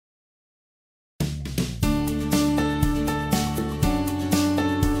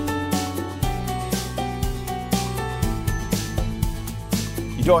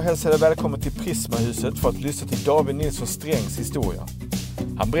Idag hälsar jag välkommen till Prismahuset för att lyssna till David Nilsson Strängs historia.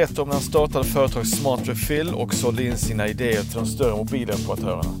 Han berättar om när han startade företag Smart Refill och sålde in sina idéer till de större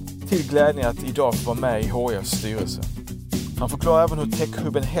mobiloperatörerna. Till glädjen att idag få vara med i HIFs styrelse. Han förklarar även hur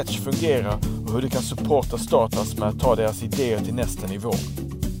techhubben Hetch fungerar och hur du kan supporta startups med att ta deras idéer till nästa nivå.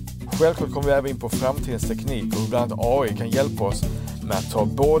 Självklart kommer vi även in på framtidens teknik och hur bland annat AI kan hjälpa oss med att ta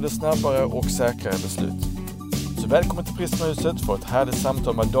både snabbare och säkrare beslut. Så välkommen till Prismahuset för ett härligt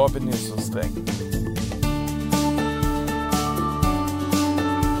samtal med David Nilsson Sträng.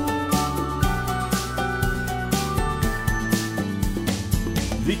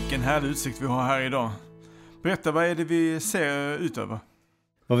 Vilken härlig utsikt vi har här idag. Berätta, vad är det vi ser utöver?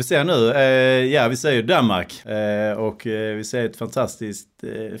 Vad vi ser nu? Vi ser ju Danmark och vi ser ett fantastiskt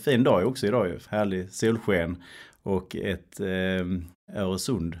fin dag också idag. Härlig solsken och ett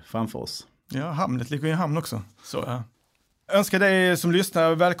Öresund framför oss. Ja, hamnet ligger i hamn också. Så, ja. Jag önskar dig som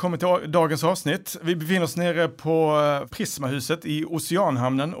lyssnar välkommen till dagens avsnitt. Vi befinner oss nere på Prismahuset i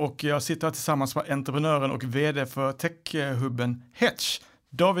Oceanhamnen och jag sitter här tillsammans med entreprenören och vd för techhubben Hetch,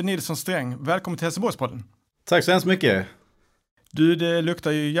 David Nilsson Sträng. Välkommen till Helsingborgspodden. Tack så hemskt mycket. Du, det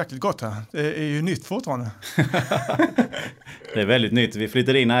luktar ju jäkligt gott här. Det är ju nytt fortfarande. Det är väldigt nytt. Vi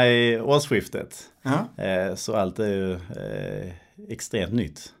flyttade in här i årsskiftet. Uh-huh. Så allt är ju extremt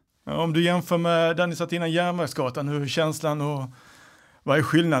nytt. Om du jämför med där ni satt innan Järnvägsgatan, hur är känslan och vad är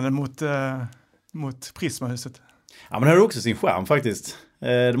skillnaden mot Prismahuset? Ja, men det har också sin charm faktiskt.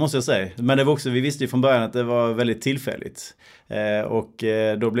 Det måste jag säga. Men det var också, vi visste ju från början att det var väldigt tillfälligt. Och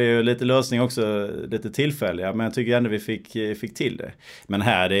då blev ju lite lösning också lite tillfälliga. Men jag tycker ändå vi fick till det. Men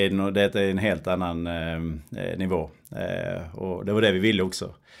här det är en helt annan nivå. Och det var det vi ville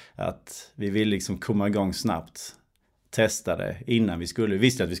också. Att vi ville liksom komma igång snabbt. Testa det innan vi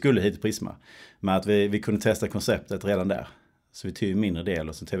visste att vi skulle hit till Prisma. Men att vi kunde testa konceptet redan där. Så vi tog en mindre del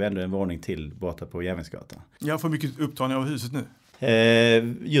och så tog vi ändå en våning till borta på Järnvägsgatan. Jag får mycket upptagning av huset nu.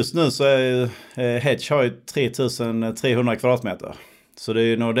 Just nu så är Hetch har ju 3300 kvadratmeter. Så det är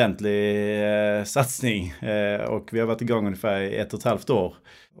ju en ordentlig satsning. Och vi har varit igång ungefär 1,5 år.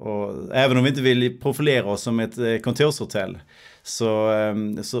 Och även om vi inte vill profilera oss som ett kontorshotell så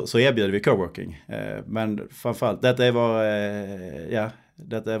erbjuder vi coworking. Men framförallt, detta är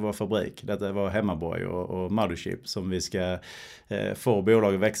vår fabrik. Detta är vår hemmaborg och mothership som vi ska få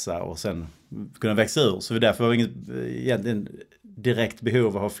bolaget växa och sen kunna växa ur. Så därför har vi inget egentligen direkt behov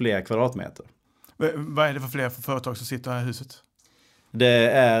av att ha fler kvadratmeter. Vad är det för fler företag som sitter här i huset? Det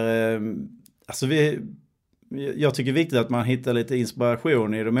är, jag tycker det är viktigt att man hittar lite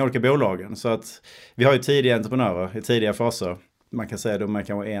inspiration i de olika bolagen. Så att vi har ju tidiga entreprenörer i tidiga faser. Man kan säga att de är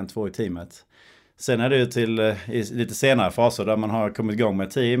kanske 1-2 i teamet. Sen är det ju till i lite senare faser där man har kommit igång med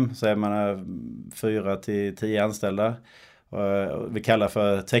team. Så är man 4-10 anställda. Vi kallar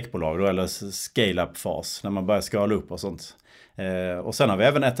för techbolag då, eller scale-up-fas när man börjar skala upp och sånt. Och sen har vi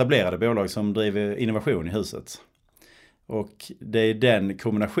även etablerade bolag som driver innovation i huset. Och det är den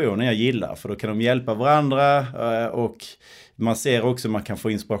kombinationen jag gillar, för då kan de hjälpa varandra och man ser också att man kan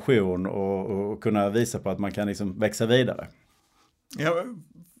få inspiration och kunna visa på att man kan liksom växa vidare. Ja,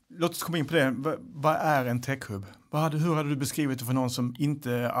 låt oss komma in på det. Vad är en techhub? Hur hade du beskrivit det för någon som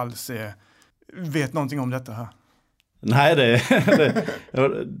inte alls vet någonting om detta här? Nej,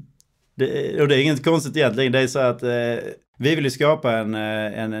 det är inget konstigt egentligen. Det är så att vi vill skapa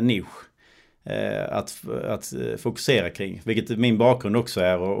en nisch att fokusera kring, vilket min bakgrund också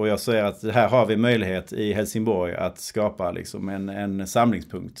är, och jag säger att här har vi möjlighet i Helsingborg att skapa liksom en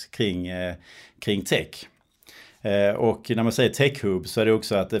samlingspunkt kring tech. Och när man säger techhub så är det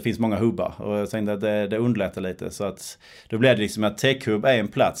också att det finns många hubbar, och jag tänkte att det underlättar lite, så att då blir det liksom att techhub är en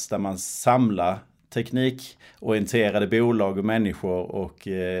plats där man samlar teknikorienterade bolag och människor och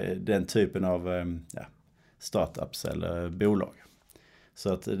den typen av startups eller bolag.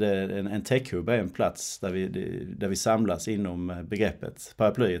 Så att en techhub är en plats där vi samlas inom begreppet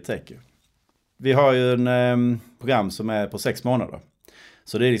paraplyet tech. Vi har ju en program som är på 6 månader.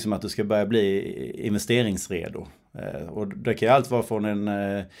 Så det är liksom att du ska börja bli investeringsredo. Och det kan ju allt vara från en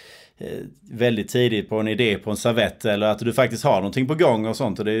väldigt tidigt på en idé på en servett, eller att du faktiskt har någonting på gång och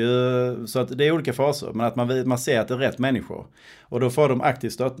sånt. Och det är ju, så att det är olika faser, men att man ser att det är rätt människor. Och då får de aktiv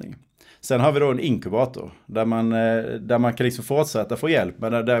stöttning. Sen har vi då en inkubator där man kan liksom fortsätta få hjälp,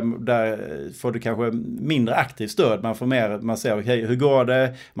 men där får du kanske mindre aktivt stöd. Man får mer, man ser okay, hur går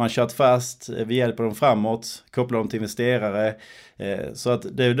det? Man kört fast, vi hjälper dem framåt, kopplar dem till investerare. Så att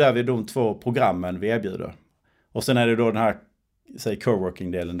det är där vi de 2 programmen vi erbjuder. Och sen är det då den här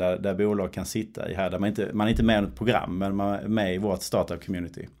coworking-delen där bolag kan sitta i här, där man är inte med i ett program, men man är med i vårt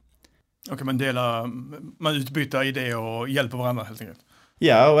startup-community. Och man utbyter idéer och hjälper varandra helt enkelt.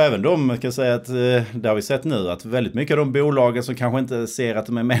 Ja, och även de kan säga att det har vi sett nu att väldigt mycket av de bolagen som kanske inte ser att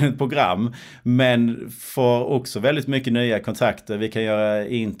de är med i ett program men får också väldigt mycket nya kontakter. Vi kan göra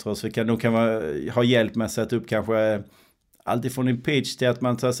intros, de kan ha hjälp med att sätta upp kanske alltifrån en pitch till att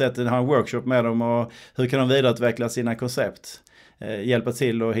man har en workshop med dem och hur kan de vidareutveckla sina koncept. Hjälpa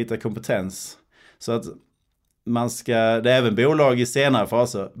till att hitta kompetens. Så att det är även bolag i senare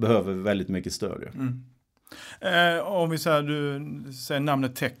faser behöver väldigt mycket stöd. Mm. Om vi säger, du säger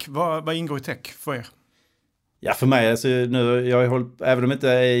namnet tech, vad ingår i tech för er? Ja, för mig, alltså, även om jag inte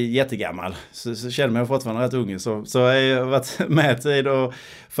är jättegammal så känner jag mig fortfarande rätt ung. Så har jag varit med tid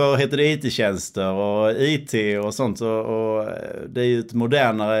för heter det IT-tjänster och IT och sånt. Och det är ju ett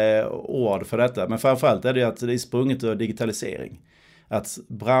modernare ord för detta. Men framförallt är det att det är sprunget ur digitalisering. Att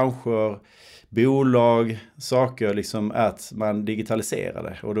branscher, bolag, saker liksom att man digitaliserar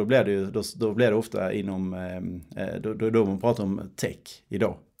det. Och då blir det ofta inom, då man pratar om tech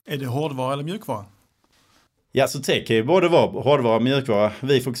idag. Är det hårdvara eller mjukvara? Ja, så tech kan ju både vara hårdvara och mjukvara.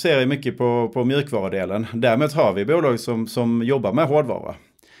 Vi fokuserar ju mycket på mjukvaradelen. Därmed har vi bolag som jobbar med hårdvara.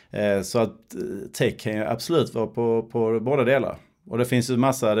 Så att tech kan ju absolut vara på båda delar. Och det finns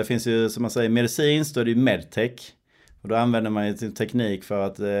ju som man säger medicinskt, då är det ju medtech. Och då använder man ju teknik för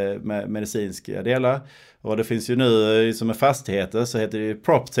att med medicinska delar. Och det finns ju nu som med fastigheter så heter det ju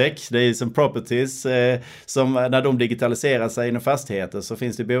PropTech. Det är ju som properties som när de digitaliserar sig inom fastigheter så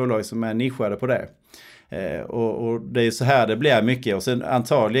finns det bolag som är nischade på det. Och det är ju så här det blir mycket. Och sen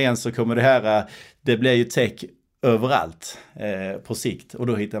antagligen så kommer det blir ju tech överallt på sikt. Och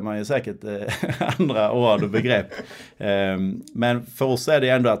då hittar man ju säkert andra ord och begrepp. Men för oss är det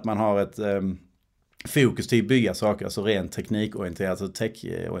ändå att man har ett fokus till att bygga saker, alltså rent teknikorienterat och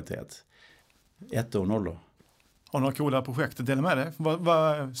techorienterat. 1 och 0 då. Har du några coola projekt att dela med dig?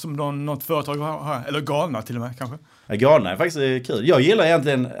 Som något företag har, eller galna till och med kanske? Ja, galna är faktiskt kul. Jag gillar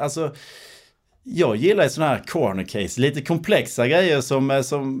egentligen, jag gillar sådana här corner case, lite komplexa grejer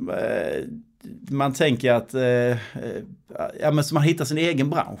som man tänker att men som man hittar sin egen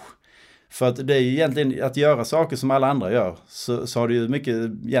bransch. För att det är ju egentligen att göra saker som alla andra gör så har du ju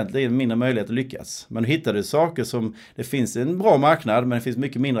egentligen mindre möjlighet att lyckas. Men hittar du saker som det finns en bra marknad men det finns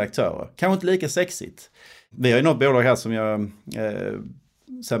mycket mindre aktörer. Kanske inte lika sexigt. Vi har ju något bolag här som gör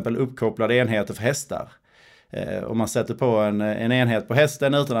till exempel uppkopplade enheter för hästar. Om man sätter på en enhet på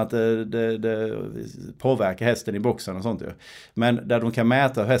hästen utan att det påverkar hästen i boxen och sånt. Men där de kan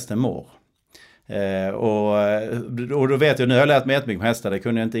mäta hur hästen mår. Och då vet jag, nu har jag lärt mig jättemycket om hästar, det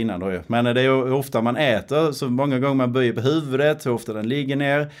kunde jag inte innan då. Men det är ju ofta man äter, så många gånger man böjer på huvudet, så ofta den ligger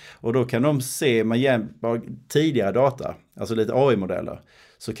ner. Och då kan de se med hjälp av tidigare data, alltså lite AI-modeller,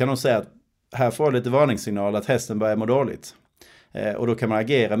 så kan de säga att här får lite varningssignal att hästen börjar må dåligt. Och då kan man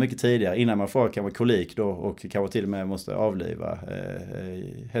agera mycket tidigare innan man får kanske kolik då och kanske till och med måste avliva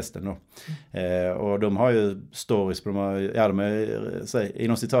hästen då. Och de har ju stories på de har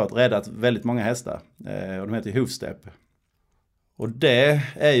inom citat räddat väldigt många hästar. Och de heter Hoofstep. Och det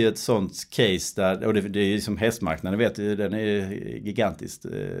är ju ett sånt case där, och det är ju som hästmarknaden, vet du, den är ju gigantiskt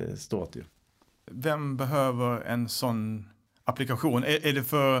stort ju. Vem behöver en sån applikation? Är det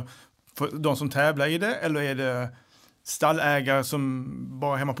för de som tävlar i det, eller är det stallägare som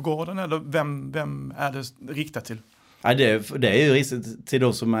bara är hemma på gården, eller vem är det riktat till? Ja, det är ju riktat till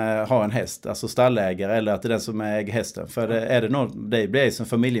de som har en häst, alltså stallägare, eller att det är den som äger hästen. För är det någon, det blir som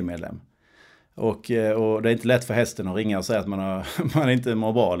familjemedlem. Och det är inte lätt för hästen att ringa och säga att man inte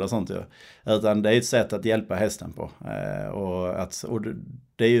mår bra eller sånt. Utan det är ett sätt att hjälpa hästen på. Och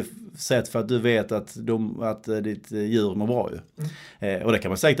det är ju sätt för att du vet att ditt djur mår bra. Och det kan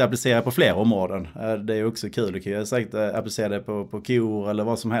man säkert applicera på flera områden. Det är också kul. Du kan ju säkert applicera det på kor eller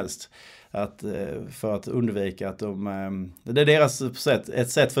vad som helst. För att undvika att det är deras sätt, ett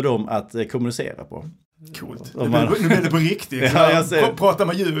sätt för dem att kommunicera på. Coolt. Nu blir det på riktigt. Ja, jag ser. Prata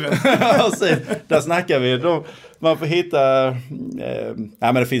med djuren. Där snackar vi. Man får hitta...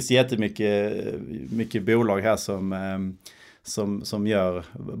 men det finns jättemycket bolag här som gör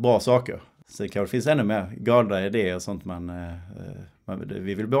bra saker. Så det kanske finns ännu mer galna idéer och sånt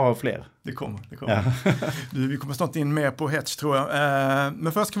vi vill bara ha fler. Det kommer. Ja. Vi kommer snart in mer på Hetch, tror jag.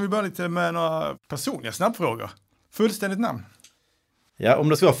 Men först kan vi börja lite med några personliga snabbfrågor. Fullständigt namn? Ja, om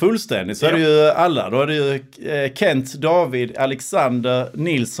det ska vara fullständigt så är det ju alla. Då är det ju Kent David Alexander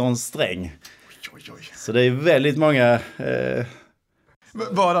Nilsson Sträng. Oj. Så det är väldigt många...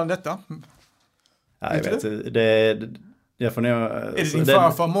 Vad är han detta? Ja, jag vet inte. Jag får nog... Är det din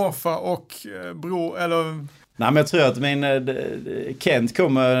farfar, morfar och bror, eller... Nej, men jag tror att Kent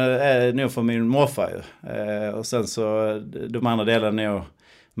kommer nog från min morfar. Och sen så de andra delarna är nog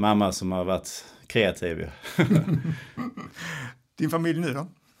mamma som har varit kreativ. Din familj nu då?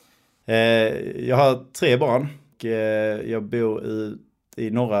 Jag har 3 barn. Jag bor i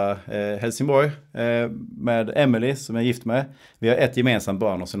norra Helsingborg med Emily som jag är gift med. Vi har ett gemensamt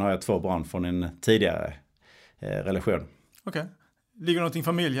barn och sen har jag 2 barn från en tidigare relation. Okej. Ligger någonting i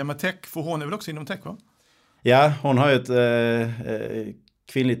familjen med tech? För hon är väl också inom tech, va? Ja, hon har ju ett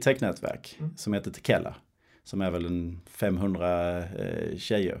kvinnligt technätverk som heter Tekella. Som är väl en 500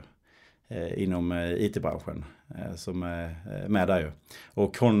 tjejer inom IT-branschen som är med där ju.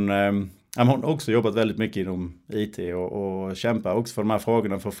 Och hon har också jobbat väldigt mycket inom IT och kämpar också för de här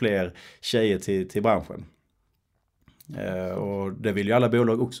frågorna för fler tjejer till branschen. Och det vill ju alla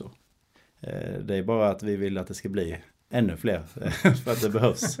bolag också. Det är bara att vi vill att det ska bli ännu fler för att det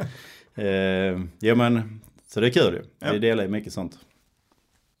behövs. Ja, men så det är kul ju. Ja. Vi delar ju mycket sånt.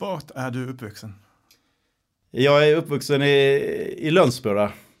 Vart är du uppvuxen? Jag är uppvuxen i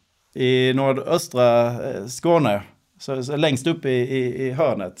Lönsboda i nordöstra Skåne. Så längst upp i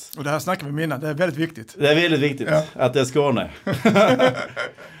hörnet. Och det här snackar vi minna, det är väldigt viktigt. Det är väldigt viktigt att det är Skåne.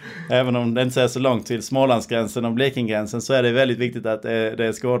 Även om det inte är så långt till Smålandsgränsen och Blekingegränsen så är det väldigt viktigt att det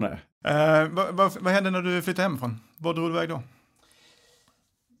är Skåne. Vad hände när du flyttade hemifrån? Var drog du iväg då?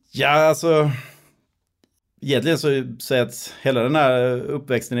 Ja, alltså egentligen så säger jag att hela den här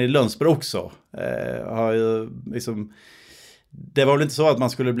uppväxten i Lönsboda också har ju liksom, det var väl inte så att man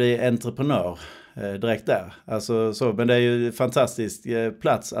skulle bli entreprenör direkt där. Alltså, så, men det är ju en fantastisk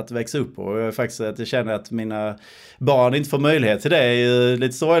plats att växa upp på. Och jag faktiskt att jag känner att mina barn inte får möjlighet till det är ju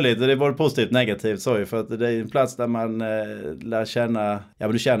lite sorgligt. Det är både positivt och negativt sorg, för att det är en plats där man lär känna, ja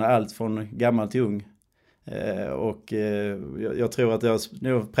men du känner allt från gammal till ung. Och jag tror att det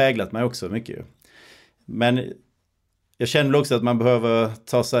har präglat mig också mycket. Men jag känner också att man behöver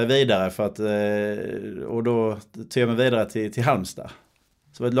ta sig vidare för att, och då tar jag mig vidare till Halmstad.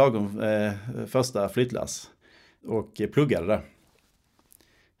 Så var ett lagom första flyttlass och pluggade där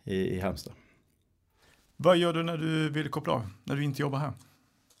i Halmstad. Vad gör du när du vill koppla av, när du inte jobbar här?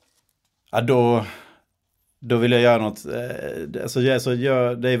 Ja, då vill jag göra något,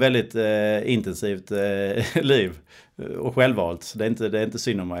 det är väldigt intensivt liv och självvalt. Det är inte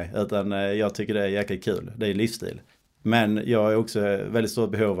synd om mig, utan jag tycker det är jäkligt kul. Det är livsstil. Men jag är också väldigt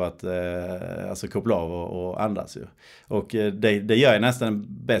stort behov att alltså koppla av och andas ju. Och det gör jag nästan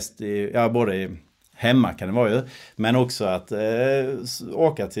bäst både hemma kan det vara ju. Men också att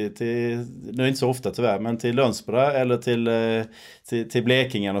åka till nu är inte så ofta tyvärr, men till Lönsboda eller till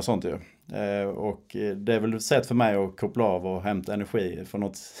Blekingen och sånt ju. Och det är väl ett sätt för mig att koppla av och hämta energi för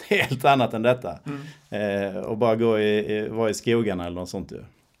något helt annat än detta. Och bara vara i skogarna eller något sånt ju.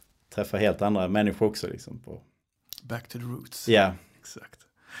 Träffa helt andra människor också liksom på. Back to the roots. Ja. Yeah. Exakt.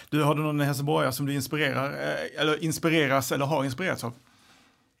 Du, har du någon helsingborgare som du inspireras eller har inspirerats av?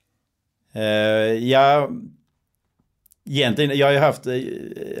 Ja, egentligen, jag har ju haft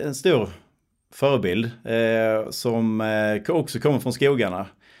en stor förebild som också kommer från skogarna.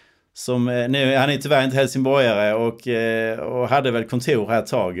 Som, nu, han är tyvärr inte helsingborgare och hade väl kontor här ett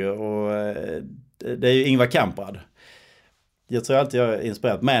tag. Och det är ju Ingvar Kamprad. Jag tror alltid jag är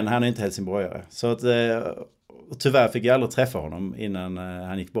inspirerad, men han är inte helsingborgare. Så att, och tyvärr fick jag aldrig träffa honom innan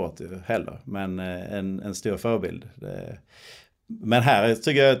han gick bort heller. Men en stor förebild. Men här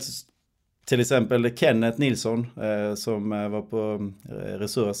tycker jag att till exempel Kenneth Nilsson som var på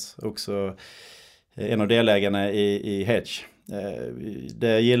Resurs, också en av delägarna i Hedge. Det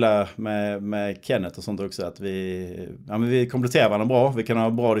jag gillar med Kenneth och sånt också, att vi kompletterar varandra bra. Vi kan ha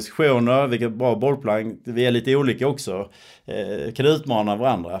bra diskussioner, vi kan ha bra bollplan. Vi är lite olika också. Kan utmana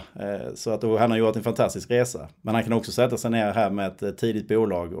varandra. Så att han har gjort en fantastisk resa. Men han kan också sätta sig ner här med ett tidigt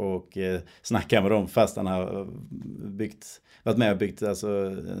bolag och snacka med dem fast han har varit med och byggt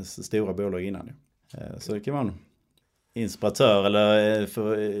alltså, stora bolag innan. Så det kan vara en inspiratör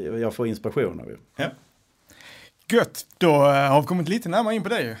eller jag får inspiration av det. Ja. Gött, då har vi kommit lite närmare in på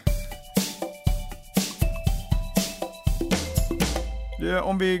dig.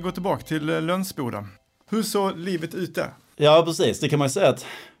 Om vi går tillbaka till Lönsboda. Hur såg livet ut där? Ja, precis. Det kan man säga att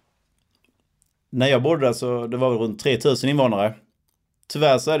när jag bodde där så det var runt 3000 invånare.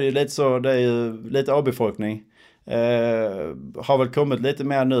 Tyvärr så är det ju lite så, det är ju lite avbefolkning. Har väl kommit lite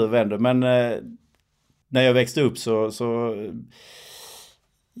mer nu vänder, men när jag växte upp så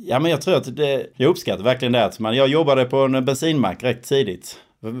ja, men jag tror att jag uppskattar verkligen det. Jag jobbade på en bensinmack rätt tidigt.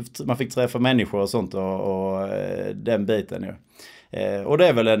 Man fick träffa människor och sånt och den biten ju. Och det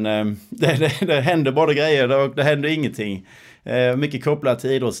är väl det händer både grejer och det händer ingenting. Mycket kopplat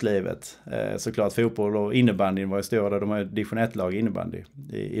till idrottslivet. Såklart fotboll och innebandy var ju stora. De har division 1-lag innebandy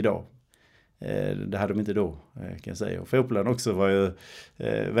idag. Det hade de inte då kan jag säga. Och fotbollen också var ju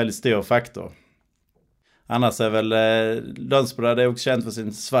väldigt stor faktor. Annars är väl Lönsboda, det är också känt för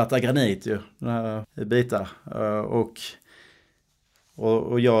sin svarta granit ju. Bitar.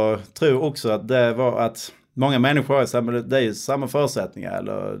 Och jag tror också att det var att många människor har samma, det är ju samma förutsättningar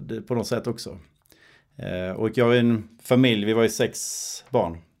eller det, på något sätt också. Och jag har en familj, vi var ju 6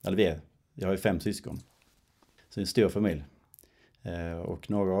 barn. Eller jag har ju 5 syskon. Så det är en stor familj. Och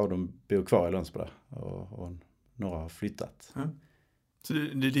några av dem bor kvar i Lönsboda. Och några har flyttat. Mm. Så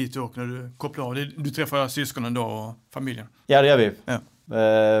det är dit du åker när du kopplar av. Du träffar syskonen då och familjen? Ja, det gör vi. Ja.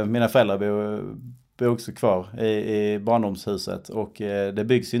 Mina föräldrar bor också kvar i barndomshuset. Och det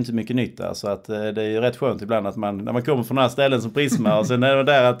byggs ju inte mycket nytt där. Så att det är ju rätt skönt ibland att när man kommer från några ställen som Prisma. Och sen är det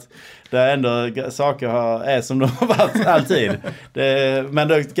där att där ändå saker är som de har varit alltid. Men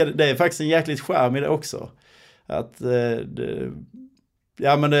det är faktiskt en jäkligt charm i det också. Att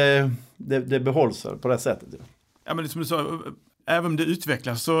det behålls på det sättet. Ja, men som du sa, även om det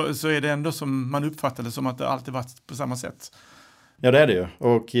utvecklas så är det ändå som man uppfattar det som att det alltid varit på samma sätt. Ja, det är det ju.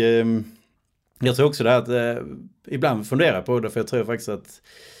 Och jag tror också det att ibland fundera på det, för jag tror faktiskt att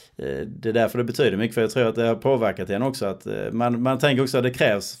det är därför det betyder mycket, för jag tror att det har påverkat en också. Att man tänker också att det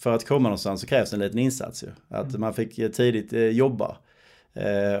krävs, för att komma någonstans så krävs en liten insats ju. Att man fick tidigt jobba.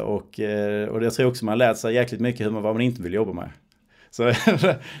 Och jag tror också man lärt sig jäkligt mycket vad man inte vill jobba med. Så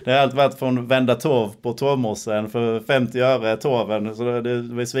det har allt varit från vända torv på torvmossen för 50 öre torven, så det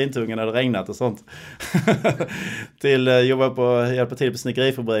var svintungen när det regnat och sånt. Till hjälpa till på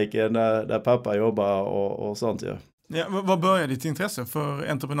snickerifabriken där pappa jobbar och sånt ju. Ja, vad började ditt intresse för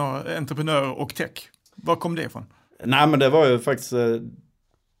entreprenör och tech? Var kom det ifrån? Nej, men det var ju faktiskt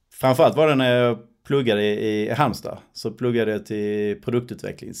framförallt var det när jag pluggade i Halmstad, så pluggade jag till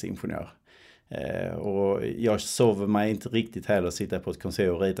produktutvecklingsingenjör. Och jag sov mig inte riktigt heller att sitta på ett kontor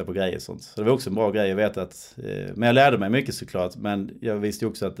och rita på grejer och sånt. Så det var också en bra grej, jag vet att men jag lärde mig mycket såklart, men jag visste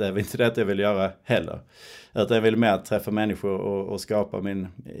också att det var inte det jag ville göra heller. Utan jag ville mer träffa människor och skapa min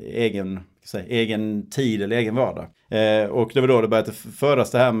egen tid eller egen vardag. Och det var då det började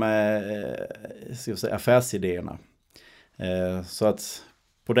föras det här med affärsidéerna. Så att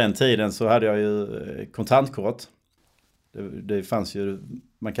på den tiden så hade jag ju kontantkort. Det fanns ju,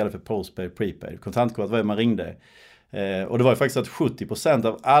 man kallar det för postpaid, prepaid. Kontantkort var det man ringde. Och det var ju faktiskt att 70%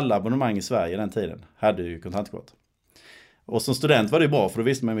 av alla abonnemang i Sverige den tiden hade ju kontantkort. Och som student var det bra, för då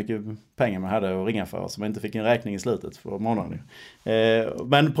visste man hur mycket pengar man hade att ringa för, så man inte fick en räkning i slutet på månaden.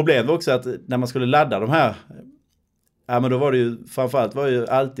 Men problemet var också att när man skulle ladda de här, ja, men då var det ju, framförallt var ju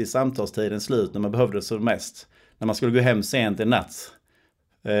alltid samtalstiden slut när man behövde det som mest. När man skulle gå hem sent en natt,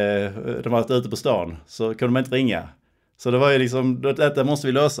 de var ute på stan, så kunde man inte ringa. Så det var ju liksom, detta måste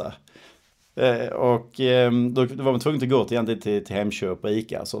vi lösa. Och då var man tvungen att gå till Hemköp och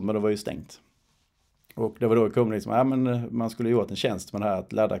Ica och så, men det var ju stängt. Och det var då det kom liksom, ja, men man skulle gjort en tjänst med det här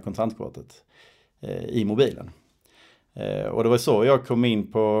att ladda kontantkortet i mobilen. Och det var så jag kom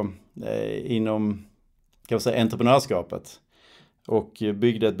in på inom, kan man säga, entreprenörskapet. Och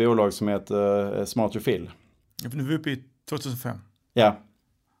byggde ett bolag som heter Smart Refill. Ja, för nu är vi uppe i 2005. Ja.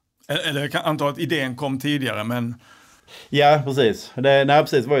 Eller jag kan anta att idén kom tidigare, men... Ja, precis.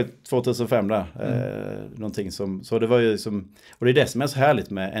 Precis, det var ju 2005 där. Någonting som, så det var ju som, och det är det som är så härligt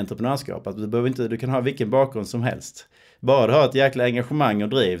med entreprenörskap, att du kan ha vilken bakgrund som helst. Bara du har ett jäkla engagemang och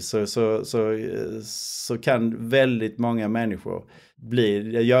driv så kan väldigt många människor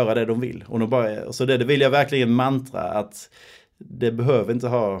göra det de vill. Och så det vill jag verkligen mantra, att det behöver inte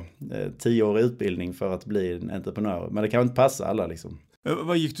ha 10 år utbildning för att bli en entreprenör. Men det kan inte passa alla liksom.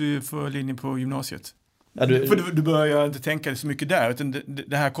 Vad gick du för linje på gymnasiet? Ja, för du började inte tänka så mycket där, utan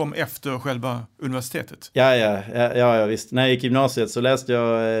det här kom efter själva universitetet. Ja, visst. När jag gick gymnasiet så läste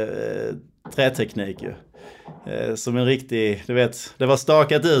jag träteknik ju. Som en riktig, du vet, det var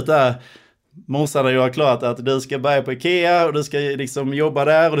stakat ut där. Morsan har ju klart att du ska börja på Ikea och du ska liksom jobba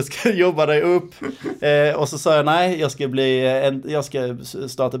där och du ska jobba dig upp. Och så sa jag nej, jag ska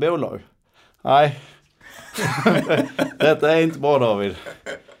starta bolag. Nej. Detta är inte bra, David.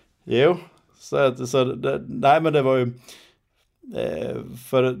 Jo. Nej, men det var ju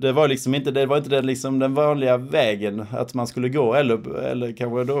för det var liksom inte, det var inte den, liksom, den vanliga vägen att man skulle gå eller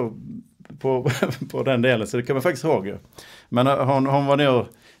kanske då på den delen, så det kan man faktiskt ihåg. Men hon var nog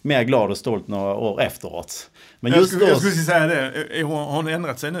mer glad och stolt några år efteråt. Men jag skulle säga det, har hon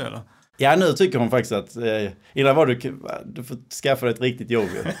ändrat sig nu eller? Ja, nu tycker hon faktiskt att innan var du får skaffa dig ett riktigt jobb.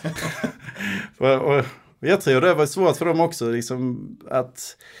 och jag tror det var svårt för dem också liksom,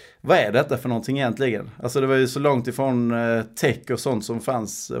 att vad är detta för någonting egentligen? Alltså det var ju så långt ifrån tech och sånt som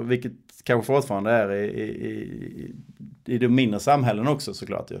fanns, vilket kanske fortfarande är i de mindre samhällen också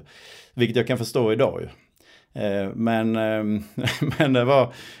såklart ju. Vilket jag kan förstå idag ju. Men det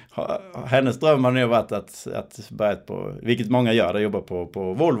var, hennes dröm har nu varit att börja på, vilket många gör, att jobba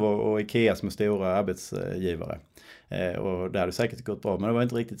på Volvo och Ikea som är stora arbetsgivare. Och det hade säkert gått bra, men det var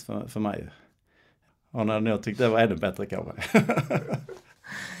inte riktigt för mig. Och när jag tyckte det var ännu bättre kanske.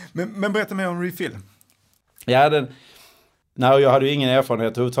 Men berätta mer om Refill. Ja, jag hade ju ingen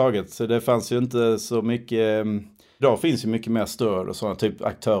erfarenhet överhuvudtaget, så det fanns ju inte så mycket. Idag finns ju mycket mer stöd och sådana typ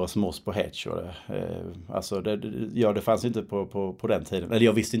aktörer som oss på Hedge. Och det fanns inte på den tiden. Eller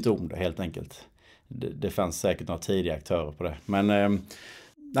jag visste inte om det helt enkelt. Det fanns säkert några tidiga aktörer på det. Men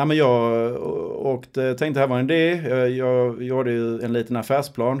jag tänkte här var en idé. Jag gjorde ju en liten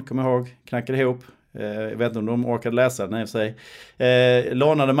affärsplan, kommer jag ihåg. Knackade ihop. Jag vet inte om de orkade läsa den i sig.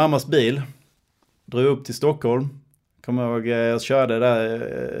 Lånade mammas bil. Drog upp till Stockholm. Kommer jag ihåg, jag körde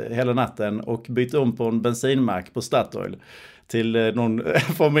där hela natten och bytte om på en bensinmack på Statoil till någon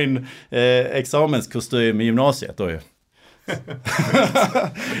från min examenskostym i gymnasiet då ju.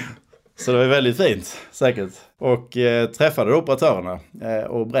 Så det var väldigt fint, säkert. Och träffade operatörerna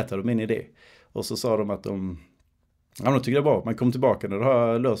och berättade om min idé. Och så sa de att de tyckte det var bra, man kom tillbaka när du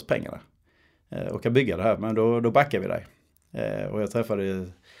har löst pengarna och kan bygga det här, men då backar vi dig. Och jag träffade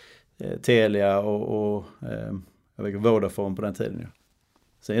Telia och Vodafone på den tiden. Ja.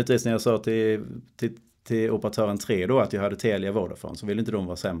 Sen givetvis när jag sa till operatören 3 då att jag hade Telia Vodafone, så ville inte de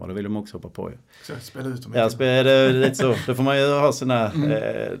vara sämre. Då ville de också hoppa på. Så spela ut dem. Ja, spelade lite så. Då får man ju ha sina...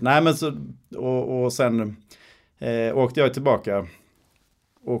 nej men så... Och sen åkte jag tillbaka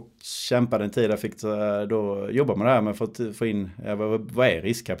och kämpade en tid. Jag fick då jobba med det här med att få in... vad är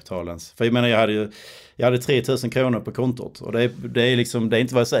riskkapitalens? För jag menar, jag hade 3 000 kronor på kontot. Och det är liksom, det är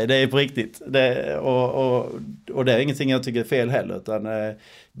inte vad jag säger, det är på riktigt. Och det är ingenting jag tycker är fel heller. Utan,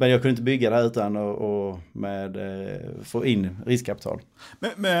 men jag kunde inte bygga det här utan med få in riskkapital.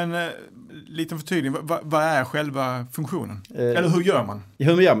 Men liten förtydning, vad är själva funktionen? Eller hur gör man?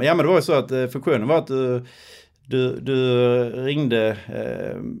 Ja, men det var ju så att funktionen var att du ringde,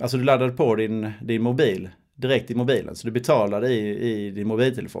 alltså du laddade på din mobil direkt i mobilen. Så du betalade i din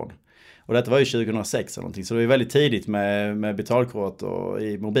mobiltelefon. Och detta var ju 2006 eller någonting. Så det var väldigt tidigt med betalkort och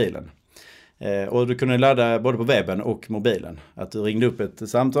i mobilen. Och du kunde ladda både på webben och mobilen. Att du ringde upp ett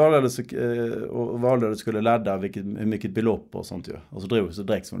samtal och valde att du skulle ladda hur mycket belopp och sånt. Ja. Och så drog du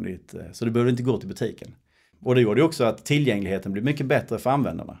direkt från ditt. Så du behövde inte gå till butiken. Och det gjorde ju också att tillgängligheten blev mycket bättre för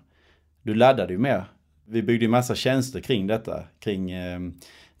användarna. Du laddade ju mer. Vi byggde ju massa tjänster kring detta.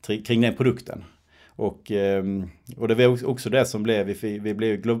 Kring den produkten. Och det var också det som vi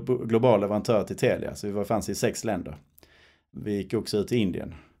blev global leverantör till Telia. Så vi fanns i 6 länder. Vi gick också ut till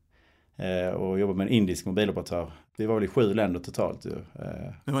Indien. Och jobbade med en indisk mobiloperatör. Vi var väl i 7 länder totalt.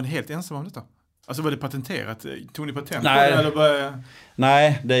 Men var ni helt ensam om detta? Alltså var det patenterat? Tog ni patent Nej. på det? Eller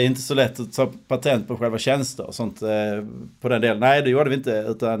Nej, det är inte så lätt att ta patent på själva tjänster och sånt på den delen. Nej, det gjorde vi inte.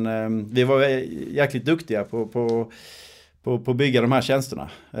 Utan vi var jäkligt duktiga på att bygga de här tjänsterna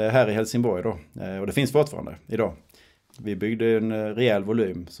här i Helsingborg då. Och det finns fortfarande idag. Vi byggde en rejäl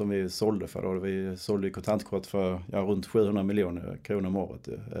volym som vi sålde för. Och vi sålde kontantkort för runt 700 miljoner kronor om året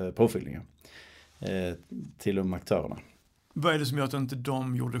påfyllningar till de aktörerna. Vad är det som gör att inte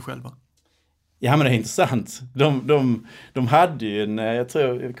de gjorde det själva? Ja, men det är intressant. De hade ju jag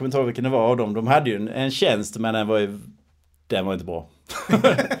kommer inte ihåg vilken det var av dem. De hade ju en tjänst, men den var inte bra.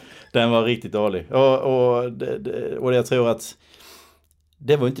 Den var riktigt dålig. Och jag tror att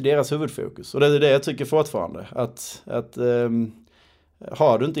det var inte deras huvudfokus. Och det är det jag tycker fortfarande. Att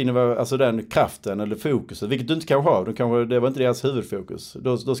har du inte alltså den kraften eller fokuset, vilket du inte kan ha, det var inte deras huvudfokus.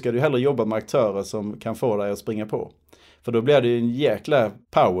 Då ska du hellre jobba med aktörer som kan få dig att springa på. För då blir det en jäkla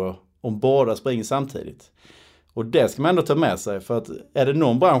power om båda springer samtidigt. Och det ska man ändå ta med sig. För att är det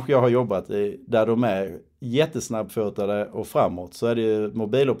någon bransch jag har jobbat i där de är jättesnabbfotade och framåt, så är det ju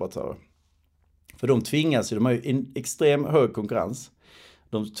mobiloperatörer. För de har ju en extrem hög konkurrens.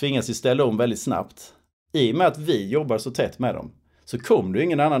 De tvingas ju ställa om väldigt snabbt. I och med att vi jobbar så tätt med dem, så kom det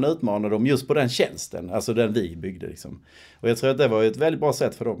ingen annan utmana dem just på den tjänsten. Alltså den vi byggde liksom. Och jag tror att det var ett väldigt bra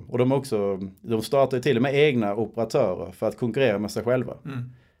sätt för dem. Och de startade till och med egna operatörer för att konkurrera med sig själva.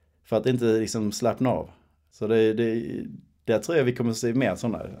 För att inte liksom slappna av. Så det tror jag vi kommer att se mer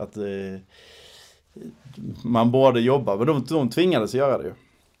sådana här. Att man borde jobba. Men de tvingades göra det ju.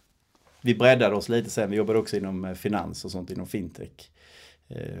 Vi breddade oss lite sen. Vi jobbade också inom finans och sånt, inom fintech.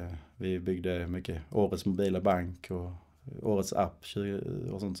 Vi byggde mycket årets mobila bank och årets app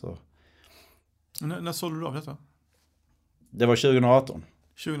och sånt så. När sålde du av detta? Det var 2018.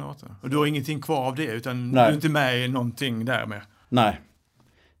 2018. Och du har ingenting kvar av det, utan Nej. du är inte med i någonting där med? Nej.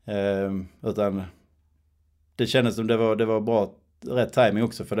 Utan det kändes som det var bra, rätt timing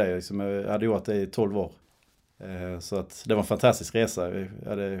också för det. Liksom, jag hade gjort det i 12 år. Så att det var en fantastisk resa. Vi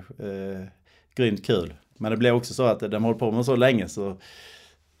hade grymt kul. Men det blev också så att de håller på med så länge så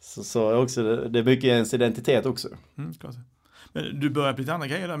också, det bygger ens identitet också. Klart. Men du började på lite andra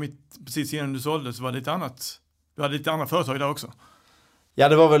grejer där precis innan du sålde, så var det lite annat. Du hade lite andra företag där också. Ja,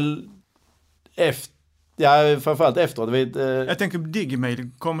 det var väl framförallt efteråt. Jag tänker Digimail,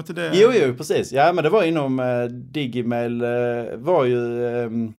 kommer till det? Jo, precis. Ja, men det var inom Digimail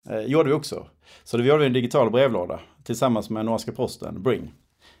gjorde vi också. Så det gjorde vi en digital brevlåda tillsammans med norska posten, Bring.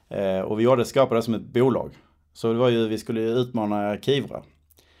 Och vi skapade det som ett bolag. Så det var vi skulle utmana Kivra.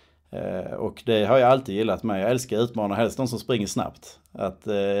 Och det har jag alltid gillat med. Jag älskar utmana helst de som springer snabbt. Att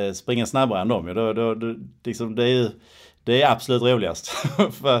springa snabbare än dem. Liksom, det är absolut roligast.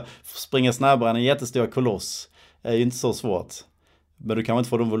 För springa snabbare än en jättestor koloss är ju inte så svårt. Men du kan inte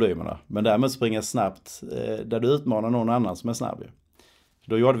få de volymerna. Men därmed springa snabbt där du utmanar någon annan som är snabb.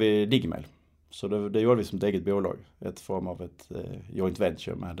 Då gjorde vi Digimail. Så det gjorde vi som ett eget bolag. Ett form av ett joint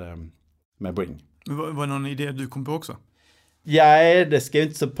venture med Bring. Men var det någon idé du kom på också? Ja, det ska ju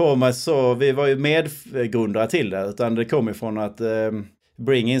inte så på mig så. Vi var ju medgrundare till det. Utan det kom ifrån att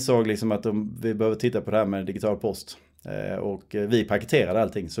Bring insåg liksom att vi behöver titta på det här med digital post. Och vi paketerade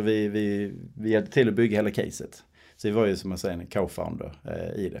allting. Så vi hjälpte till att bygga hela caset. Så vi var ju som jag säger en co-founder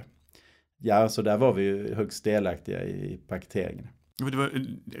i det. Ja, så där var vi ju högst delaktiga i paketeringen. Det var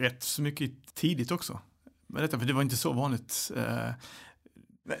rätt så mycket tidigt också. Men för det var inte så vanligt.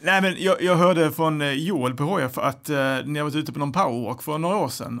 Nej, men jag hörde från Joel på HF att ni har varit ute på någon powerwalk för några år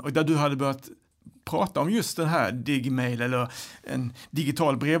sedan. Och där du hade börjat prata om just den här Digimail eller en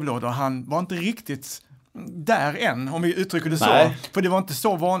digital brevlåda. Han var inte riktigt där än, om vi uttrycker det så. Nej. För det var inte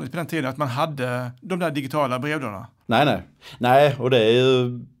så vanligt på den tiden att man hade de där digitala brevlådorna. Nej, och det är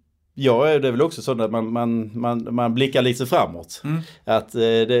ju... Ja, det är väl också så att man blickar lite framåt. Att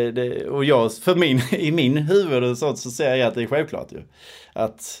och jag i min huvud så ser jag att det är självklart ju.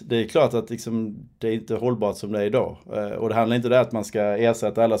 Att det är klart att liksom, det är inte hållbart som det är idag. Och det handlar inte om att man ska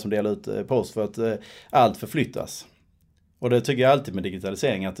ersätta alla som delar ut post för att allt förflyttas. Och det tycker jag alltid med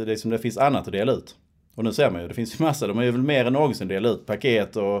digitalisering att det finns annat att dela ut. Och nu ser man ju, det finns ju massa, de är ju väl mer än någonsin dela ut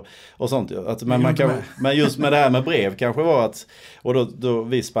paket och sånt. Att men just med det här med brev kanske var att, och då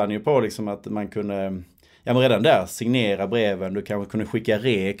vi spann ju på liksom att man kunde, ja men redan där, signera breven, du kanske kunde skicka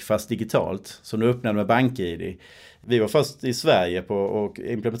rek fast digitalt, som du öppnade med BankID. Vi var först i Sverige på att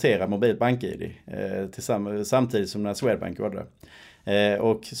implementera mobilt BankID samtidigt som när Swedbank gjorde det.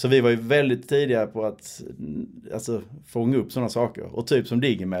 Och så vi var ju väldigt tidiga på att fånga upp sådana saker. Och typ som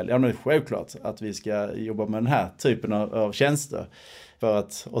Digimail, ja, det är självklart att vi ska jobba med den här typen av tjänster. För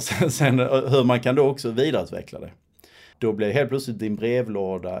att, och sen hur man kan då också vidareutveckla det. Då blir helt plötsligt din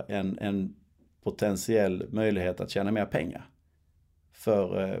brevlåda en potentiell möjlighet att tjäna mer pengar.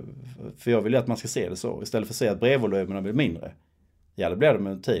 För jag vill ju att man ska se det så. Istället för att se att brevvolymerna blir mindre. Ja, det blir det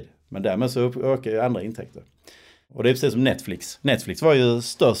med en tid. Men därmed så ökar ju andra intäkter. Och det är precis som Netflix. Netflix var ju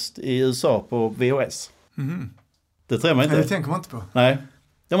störst i USA på VHS. Det tror man inte. Nej, det tänker man inte på. Nej,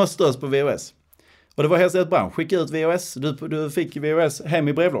 de var störst på VHS. Och det var helt ett bransch. Skicka ut VHS. Du fick VHS hem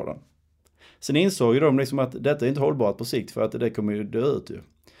i brevlådan. Sen insåg ju de liksom att detta är inte hållbart på sikt för att det kommer ju dö ut ju.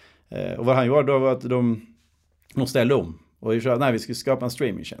 Och vad han gjorde då var att de ställde om. Och vi skulle skapa en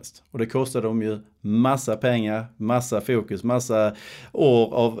streamingtjänst. Och det kostade dem ju massa pengar, massa fokus, massa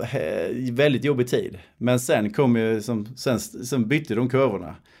år av väldigt jobbig tid. Men sen kom ju, sen bytte de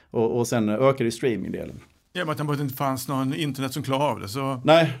kurvorna. Och sen ökade ju streamingdelen. Ja, men att det inte fanns någon internet som klarade av det. Så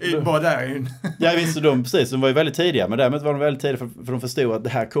nej. Bara där. Ja, visst, de var ju väldigt tidiga. Men därmed var de väldigt tidiga för de förstod att det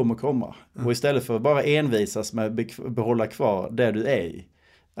här kommer komma. Och istället för att bara envisas med att behålla kvar det du är i.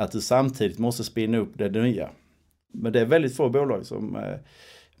 Att du samtidigt måste spinna upp det nya. Men det är väldigt få bolag som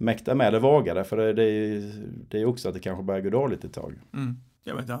mäktar med eller vågar det. För det är också att det kanske börjar gå dåligt ett tag.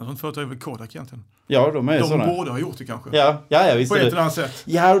 Jag vet inte, sånt företag är väl Kodak egentligen. Ja, de sådana. De borde ha gjort det kanske. Ja, visst. På ett eller annat sätt.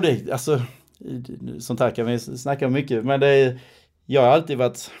 Ja, och det, alltså, sånt här kan vi snacka mycket. Men jag har alltid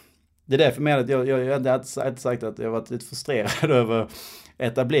varit, det är därför med att jag har alltid sagt att jag har varit lite frustrerad över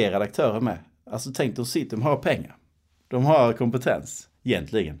etablerade aktörer med. Alltså tänk, de har pengar. De har kompetens,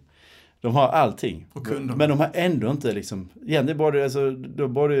 egentligen. De har allting. Men de har ändå inte liksom... Egentligen borde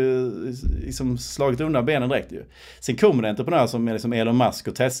liksom slagit undan benen direkt ju. Sen kommer det entreprenörer som är liksom Elon Musk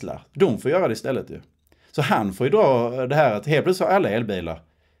och Tesla. De får göra det istället ju. Så han får ju dra det här att helt plötsligt har alla elbilar.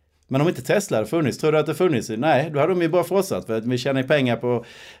 Men om inte Tesla hade funnits, tror du att det funnits? Nej, då hade de ju bara fortsatt. För att vi tjänar pengar på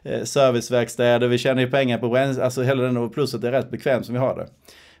serviceverkstäder, vi tjänar pengar på bränsle, alltså hela den, och plus att det är rätt bekvämt som vi har det.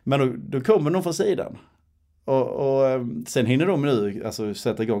 Men då kommer de från sidan. Och sen hinner de nu alltså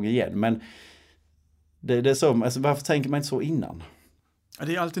sätta igång igen. Men det är så, alltså varför tänker man inte så innan? Ja,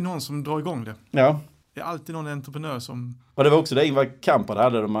 det är alltid någon som drar igång det. Ja, Det är alltid någon entreprenör som... Och det var också det Ingvar Kamprad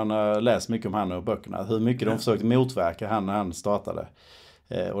hade, då man läst mycket om han och böckerna. Hur mycket de försökte motverka han när han startade.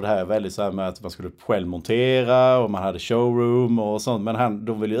 Och det här är väldigt så här med att man skulle själv montera och man hade showroom och sånt. Men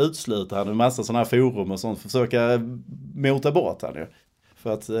de ville ju utesluta, han hade en massa sådana här forum och sånt. Försöka mota bort han ju.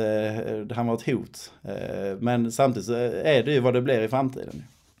 För att han var ett hot. Men samtidigt så är det ju vad det blir i framtiden.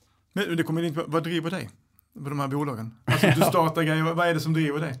 Men det kommer inte, vad driver dig på de här bolagen? Alltså du startar grejer, vad är det som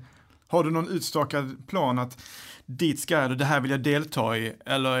driver dig? Har du någon utstakad plan att dit ska jag, det här vill jag delta i?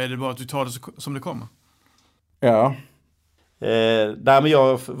 Eller är det bara att du tar det som det kommer? Ja.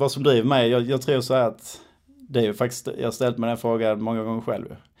 Men vad som driver mig, jag tror så här att det är ju faktiskt, jag har ställt mig den frågan många gånger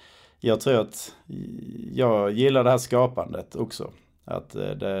själv. Jag tror att jag gillar det här skapandet också. Att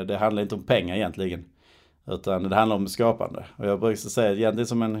det handlar inte om pengar egentligen. Utan det handlar om skapande. Och jag brukar säga egentligen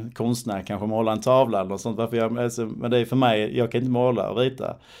som en konstnär kanske måla en tavla eller något sånt. Men det är för mig, jag kan inte måla och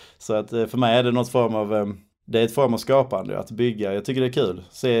rita. Så att för mig är det något form av, det är ett form av skapande. Att bygga, jag tycker det är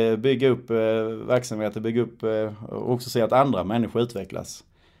kul. Bygga upp verksamheter, bygga upp och också se att andra människor utvecklas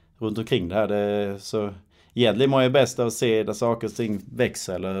runt omkring det här. Så egentligen mår jag bäst av att se där saker och ting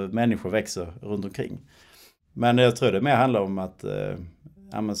växer eller människor växer runt omkring. Men jag tror det mer handlar om att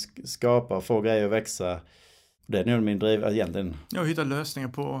skapa och få grejer att växa. Det är nog min driv egentligen. Jag hittar lösningar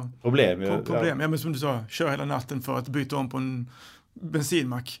på problem. Ja, men som du sa, kör hela natten för att byta om på en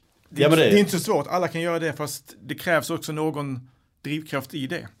bensinmack. Det är är inte så svårt. Alla kan göra det, fast det krävs också någon drivkraft i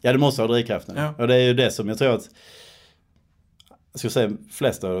det. Ja, det måste ha drivkraften. Ja. Och det är ju det som jag tror att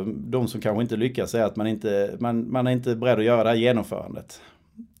flesta av de som kanske inte lyckas är att man är inte beredd att göra det här genomförandet.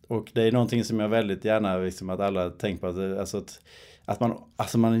 Och det är någonting som jag väldigt gärna liksom, att alla tänker på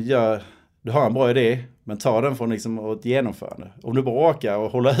att man gör, du har en bra idé, men ta den från liksom ett genomförande. Om du bara åker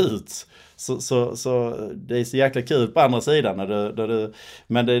och håller ut så det är så jäkla kul på andra sidan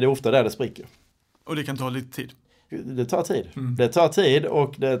men det är ofta där det spricker. Och det kan ta lite tid. Det tar tid. Det tar tid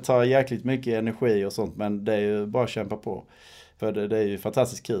och det tar jäkligt mycket energi och sånt, men det är ju bara att kämpa på. För det är ju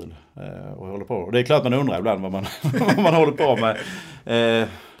fantastiskt kul att hålla på. Och det är klart man undrar ibland vad man håller på med.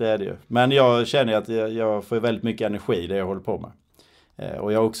 Det är det ju. Men jag känner att jag får väldigt mycket energi det jag håller på med.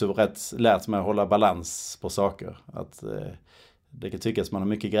 Och jag har också lärt mig att hålla balans på saker. Att det kan tyckas att man har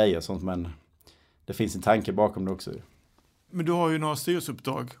mycket grejer och sånt, men det finns en tanke bakom det också. Men du har ju några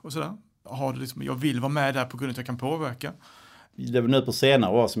styrelseuppdrag och sådär. Har du liksom, jag vill vara med där på grund av att jag kan påverka? Det är nu på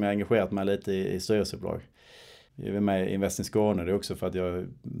senare år som jag har engagerat mig lite i styrelseuppdrag. Jag är med i Invest in Skåne, det är också för att jag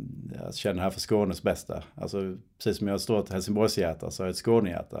känner det här för Skånes bästa. Alltså precis som jag har stått i Helsingborgshjärta så har jag ett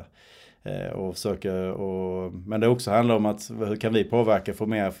Skånehjärta. Men det också handlar om att hur kan vi påverka för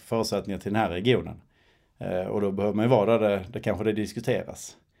mer förutsättningar till den här regionen. Och då behöver man ju vara där det kanske det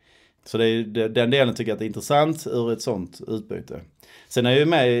diskuteras. Så den delen tycker jag att det är intressant ur ett sånt utbyte. Sen är jag ju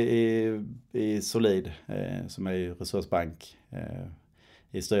med i Solid som är ju resursbank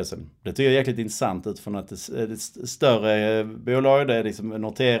i styrelsen. Det tycker jag är jäkligt intressant utifrån att det är ett större bolag, det är liksom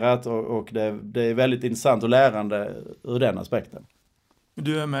noterat och det är väldigt intressant och lärande ur den aspekten.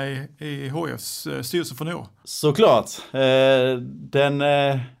 Du är med i HFs styrelse för år. Såklart.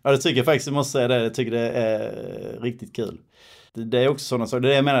 Det tycker jag faktiskt, jag måste säga det, jag tycker det är riktigt kul. Det är också sådana saker,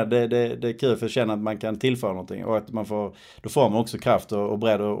 det jag menar, det är kul för att känna att man kan tillföra någonting och att då får man också kraft och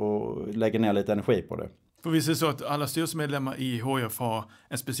bredd och lägga ner lite energi på det. För visst är det så att alla styrelsemedlemmar i HF har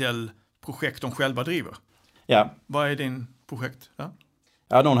en speciell projekt de själva driver? Ja. Vad är din projekt?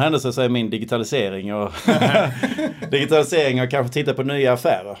 Ja, någon händelse så är min digitalisering och kanske titta på nya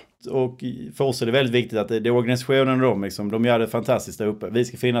affärer. Och för oss är det väldigt viktigt att det är organisationen och de gör det fantastiskt där uppe. Vi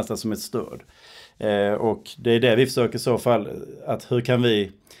ska finnas där som ett stöd. Och det är det vi försöker i så fall, att hur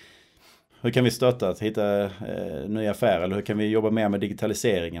kan vi stötta att hitta nya affärer, eller hur kan vi jobba mer med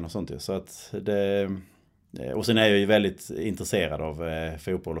digitaliseringen och sånt. Så att och sen är jag ju väldigt intresserad av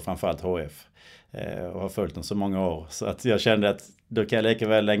fotboll och framförallt HF. Och har följt den så många år. Så att jag kände att då kan jag lika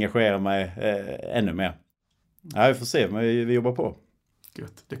väl engagera mig ännu mer. Ja, vi får se, men vi jobbar på.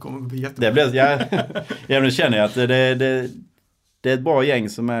 Gött, det kommer att bli jättebra. Jag känner att det är ett bra gäng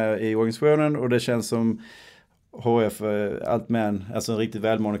som är i organisationen och det känns som HF allt med en riktigt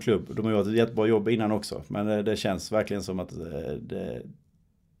välmående klubb. De har gjort ett jättebra jobb innan också, men det känns verkligen som att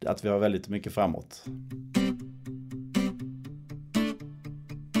vi har väldigt mycket framåt.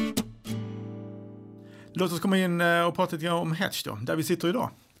 Låt oss komma in och prata lite om Hedge då, där vi sitter idag.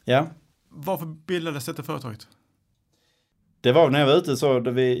 Ja. Varför bildades detta företaget? Det var när jag var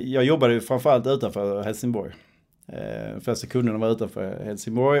ute jag jobbade ju framförallt utanför Helsingborg. Första kunderna var utanför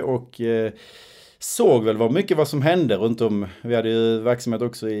Helsingborg och såg väl vad som hände runt om. Vi hade ju verksamhet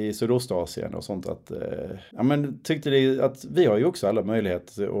också i Sydostasien och sånt. Tyckte det att vi har ju också alla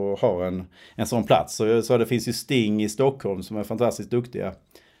möjligheter att ha en sån plats. Så det finns ju Sting i Stockholm som är fantastiskt duktiga.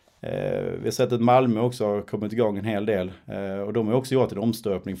 Vi har sett att Malmö också har kommit igång en hel del. Och de har också gjort en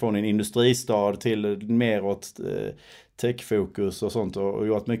omstöpning från en industristad till mer åt techfokus och sånt. Och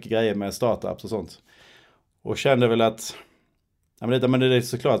gjort mycket grejer med startups och sånt. Och kände väl att det är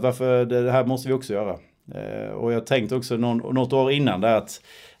såklart, varför det här måste vi också göra. Och jag tänkte också något år innan där att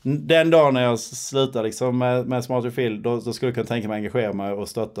den dagen när jag slutar liksom med Smart Refill, då skulle jag kunna tänka mig engagera mig och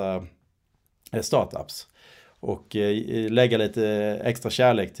stötta startups. Och lägga lite extra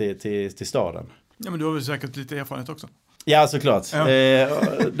kärlek till staden. Ja, men du har väl säkert lite erfarenhet också? Ja, såklart. Ja.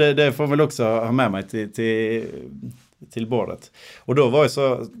 Det får väl också ha med mig till bordet. Och då var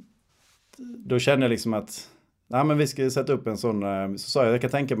då kände jag liksom att vi ska sätta upp en sån, så sa jag kan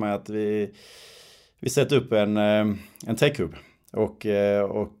tänka mig att vi sätter upp en techhub och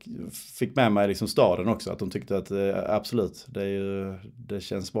fick med mig liksom staden också, att de tyckte att absolut, det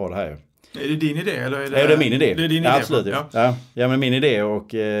känns bra det här. Är det din idé eller det är min idé? Det är din idé, absolut. Ja, men min idé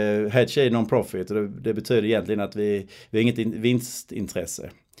och Hedge är non-profit, och det betyder egentligen att vi har inget vinstintresse.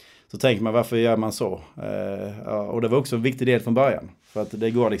 Så tänker man, varför gör man så? Och det var också en viktig del från början. För att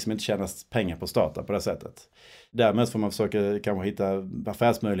det går liksom inte tjäna pengar på starta på det sättet. Därmed får man försöka kanske hitta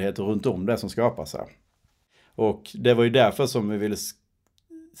affärsmöjligheter runt om det som skapas här. Och det var ju därför som vi ville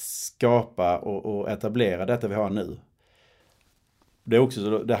skapa och etablera detta vi har nu.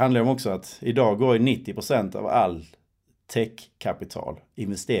 Det handlar om också att idag går 90% av all techkapital,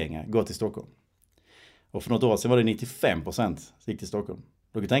 investeringar, går till Stockholm. Och för något år sedan var det 95% gick till Stockholm.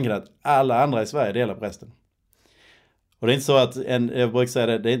 Då kan du tänka dig att alla andra i Sverige delar på resten. Och det är inte så att jag brukar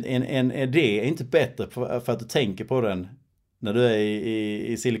säga det, en idé är inte bättre för att du tänker på den när du är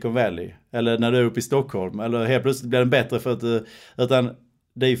i Silicon Valley. Eller när du är uppe i Stockholm. Eller helt plötsligt blir den bättre för att utan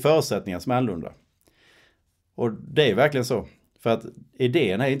det är ju förutsättningar som är annorlunda. Och det är verkligen så. För att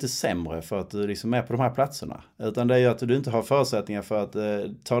idén är inte sämre för att du liksom är på de här platserna. Utan det är ju att du inte har förutsättningar för att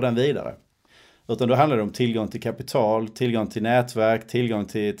ta den vidare. Utan då handlar det om tillgång till kapital, tillgång till nätverk, tillgång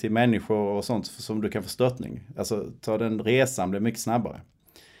till människor och sånt som du kan få stöttning. Alltså ta den resan blir mycket snabbare.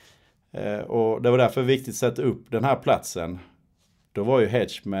 Och det var därför viktigt att sätta upp den här platsen. Då var ju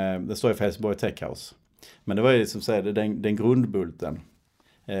Hedge det står ju för Helsingborg Tech House. Men det var ju som säger den grundbulten.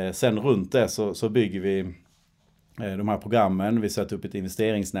 Sen runt det så bygger vi de här programmen. Vi sätter upp ett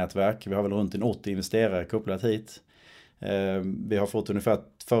investeringsnätverk. Vi har väl runt 80 investerare kopplat hit. Vi har fått ungefär,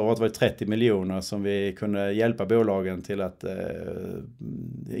 förra året var det 30 miljoner som vi kunde hjälpa bolagen till att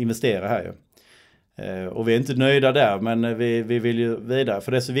investera här. Och vi är inte nöjda där, men vi vill ju vidare.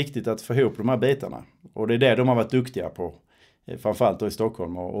 För det är så viktigt att få ihop de här bitarna. Och det är det de har varit duktiga på. Framförallt då i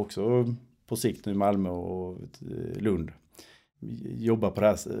Stockholm och också på sikt nu i Malmö och Lund. Jobba på det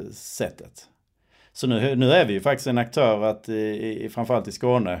här sättet. Så nu är vi ju faktiskt en aktör att framförallt i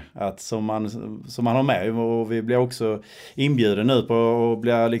Skåne som man har med, och vi blir också inbjuden nu på att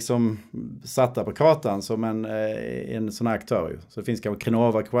bli liksom satta på kartan som en sån här aktör. Så det finns kanske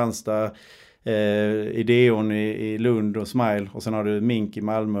Krenova, Kristianstad, Ideon i Lund och Smile, och sen har du Mink i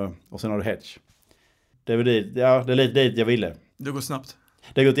Malmö och sen har du Hedge. Det är lite dit jag ville. Det går snabbt.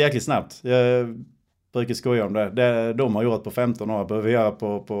 Det går jäkligt snabbt. Jag brukar skoja om det de har gjort på 15 år behöver vi göra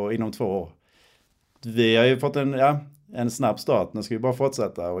på inom 2 år. Vi har ju fått en snabb start. Nu ska vi bara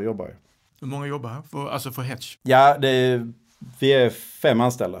fortsätta och jobba. Hur många jobbar här för Hedge? Ja, vi är 5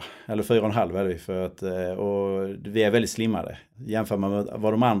 anställda. Eller 4,5 är vi. Och vi är väldigt slimmade. Jämför med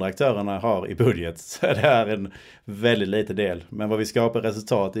vad de andra aktörerna har i budget så är det här en väldigt liten del. Men vad vi skapar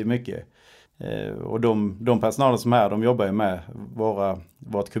resultat är mycket. Och de personalen som är här, de jobbar ju med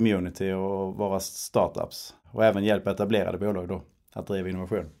vårt community och våra startups. Och även hjälper etablerade bolag då att driva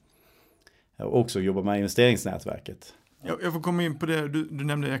innovation. Och också jobbar med investeringsnätverket. Jag får komma in på det, du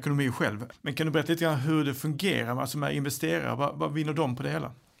nämnde ekonomi själv. Men kan du berätta lite grann hur det fungerar, alltså med investerare? Vad vinner de på det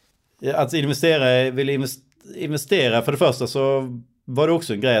hela? Ja, att investerare vill investera, för det första så var det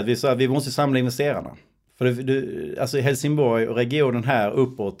också en grej att vi sa att vi måste samla investerarna. För alltså i Helsingborg och regionen här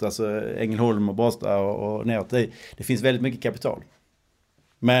uppåt, alltså Ängelholm och Båstad och neråt, det finns väldigt mycket kapital.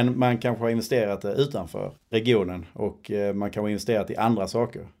 Men man kanske har investerat utanför regionen och man kanske har investerat i andra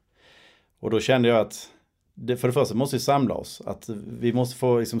saker. Och då kände jag att för det första måste vi samla oss. Att vi måste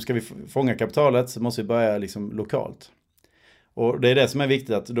få, liksom, ska vi fånga kapitalet så måste vi börja liksom lokalt. Och det är det som är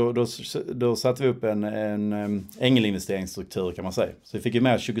viktigt, att då satte vi upp en ängelinvesteringsstruktur kan man säga. Så vi fick ju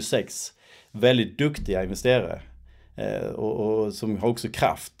med 26 väldigt duktiga investerare och som har också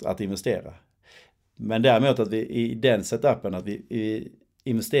kraft att investera. Men däremot att vi i den setupen att vi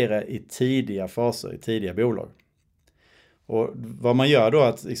investera i tidiga faser, i tidiga bolag. Och vad man gör då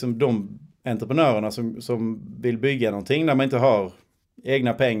att liksom de entreprenörerna som vill bygga någonting när man inte har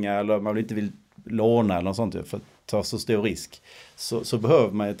egna pengar eller man inte vill låna eller något sånt för att ta så stor risk, så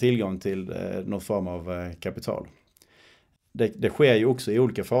behöver man tillgång till någon form av kapital. Det sker ju också i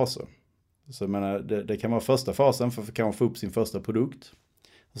olika faser. Så jag menar, det kan vara första fasen för att kan man få upp sin första produkt.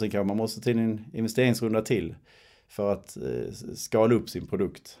 Och sen kan man måste till en investeringsrunda till för att skala upp sin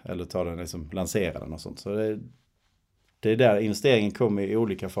produkt eller ta den liksom, lansera den och sånt. Så det är där investeringen kommer i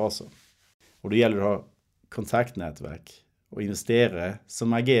olika faser. Och då gäller det att ha kontaktnätverk och investerare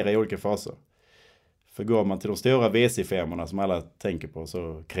som agerar i olika faser. För går man till de stora VC-firmorna som alla tänker på,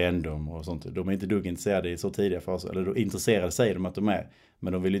 så Crendum och sånt, de är inte dugg intresserade i så tidiga faser. Eller då intresserade säger de att de är,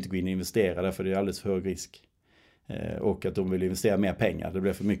 men de vill inte gå in och investera därför det är alldeles för hög risk. Och att de vill investera mer pengar, det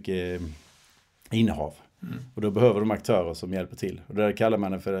blir för mycket innehav. Och då behöver de aktörer som hjälper till. Och det kallar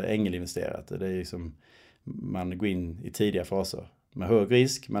man det för ängelinvesterat. Det är liksom, man går in i tidiga faser med hög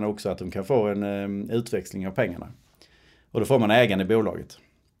risk, men också att de kan få en utväxling av pengarna. Och då får man ägande i bolaget.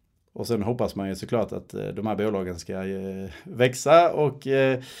 Och sen hoppas man ju såklart att de här bolagen ska växa och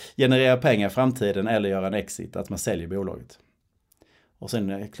generera pengar i framtiden eller göra en exit, att man säljer bolaget. Och sen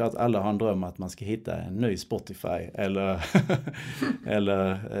är det klart alla har en dröm att man ska hitta en ny Spotify eller,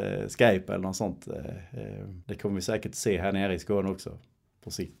 eller Skype eller något sånt. Det kommer vi säkert se här nere i Skåne också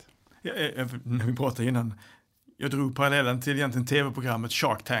på sikt. När vi pratade innan, jag drog parallellen till egentligen tv-programmet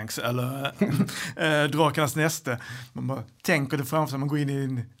Shark Tanks eller Drakarnas näste. Man bara tänker det framför sig, man går in i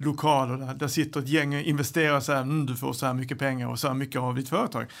en lokal och där sitter ett gäng investerare och säger du får så här mycket pengar och så här mycket av ditt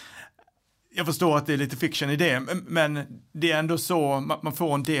företag. Jag förstår att det är lite fiction i det, men det är ändå så man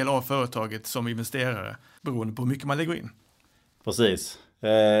får en del av företaget som investerare beroende på hur mycket man lägger in. Precis.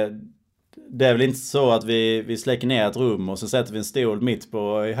 Det är väl inte så att vi släcker ner ett rum och så sätter vi en stol mitt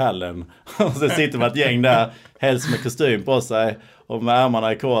i hallen och så sitter man ett gäng där, helst med kostym på sig och med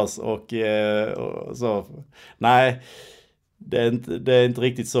armarna i kors och så. Nej, det är inte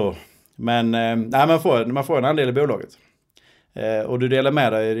riktigt så. Men nej, man får en andel i bolaget. Och du delar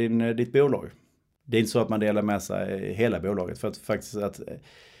med dig i ditt bolag. Det är inte så att man delar med sig hela bolaget, för att faktiskt att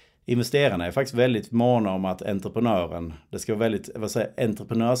investerarna är faktiskt väldigt måna om att entreprenören, det ska vara väldigt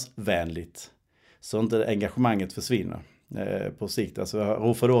entreprenörsvänligt, så inte engagemanget försvinner på sikt. Alltså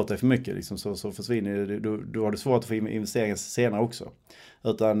roffar du åt dig för mycket liksom, så försvinner du har det svårt att få investeringar senare också.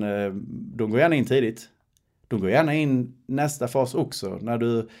 Utan de går gärna in tidigt. De går gärna in nästa fas också. När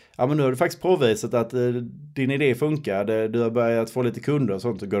nu har du faktiskt påvisat att din idé funkar, du har börjat få lite kunder och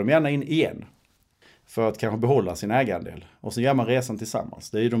sånt, så går de gärna in igen. För att kanske behålla sin ägandel. Och så gör man resan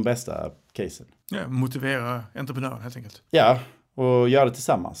tillsammans. Det är ju de bästa casen. Ja, motivera entreprenören helt enkelt. Ja, och göra det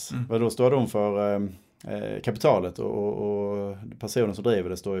tillsammans. För då står de för kapitalet och personen som driver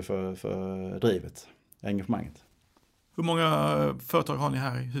det står ju för drivet, engagemanget. Hur många företag har ni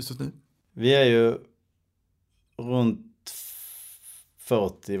här i huset nu? Vi är ju runt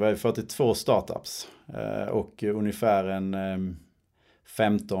 42 startups och ungefär en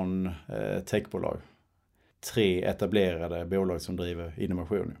 15 techbolag. 3 etablerade bolag som driver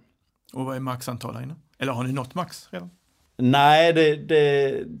innovation. Och vad är maxantal här inne? Eller har ni nått max redan? Nej,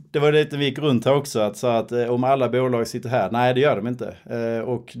 det var lite vi gick runt här också. Att om alla bolag sitter här, nej det gör de inte.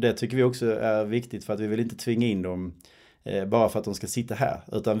 Och det tycker vi också är viktigt, för att vi vill inte tvinga in dem bara för att de ska sitta här.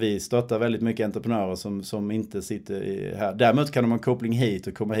 Utan vi stöttar väldigt mycket entreprenörer som inte sitter här. Däremot kan de ha en koppling hit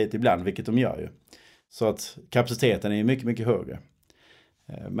och komma hit ibland, vilket de gör ju. Så att kapaciteten är mycket, mycket högre.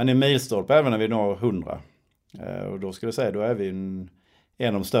 Men i milstolpe även när vi når 100. Och då skulle jag säga, då är vi en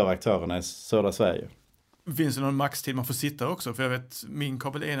av de större aktörerna i södra Sverige. Finns det någon maxtid man får sitta också? För jag vet, min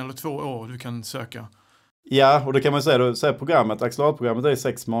kan väl 1 eller 2 år du kan söka. Ja, och det kan man säga, då säger programmet, acceleratorprogrammet är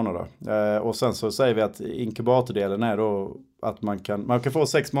 6 månader. Och sen så säger vi att inkubatordelen är då att man kan få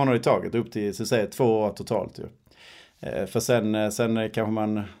 6 månader i taget, upp till så säga 2 år totalt ju. För sen kanske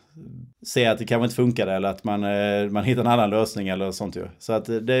man ser att det kanske inte funkar eller att man hittar en annan lösning eller sånt ju. Så att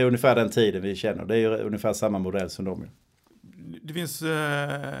det är ungefär den tiden vi känner. Det är ju ungefär samma modell som de. Det finns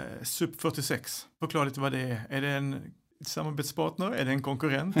SUP 46. Förklara lite vad det är. Är det en samarbetspartner? Är det en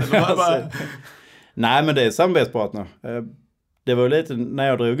konkurrent? Eller vad? Nej, men det är samarbetspartner. Det var lite när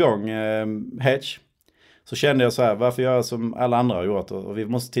jag drog igång Hedge. Så kände jag så här, varför gör jag som alla andra har gjort? Och vi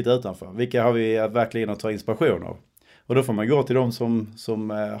måste titta utanför. Vilka har vi verkligen att ta inspiration av? Och då får man gå till de som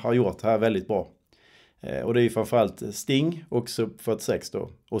har gjort det här väldigt bra. Och det är ju framförallt Sting och SUP 46 då.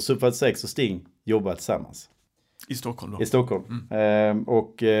 Och SUP 46 och Sting jobbar tillsammans. I Stockholm då? I Stockholm.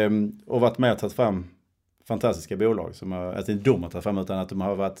 Och varit med att ta fram fantastiska bolag som har, alltså inte de har tagit fram utan att de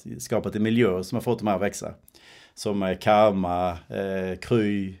har skapat en miljö som har fått dem att växa. Som Karma,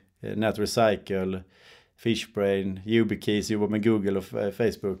 Kry, Net Recycle, Fishbrain, YubiKeys, jobbar med Google och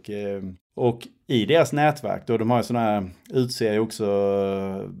Facebook. Och i deras nätverk, då de har sådana här, utser också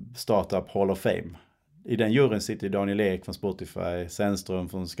Startup Hall of Fame. I den juryn sitter Daniel Ek från Spotify, Sennström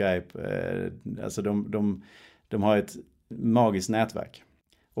från Skype. Alltså de har ett magiskt nätverk.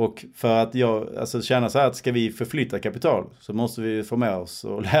 Och för att känna så här att ska vi förflytta kapital så måste vi få med oss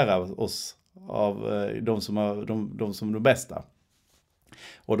och lära oss av de som är de bästa.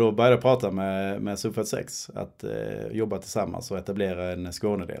 Och då började jag prata med Subfat 6 att jobba tillsammans och etablera en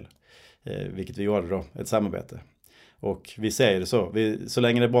Skånedel. Vilket vi gjorde då, ett samarbete. Och vi säger det så, så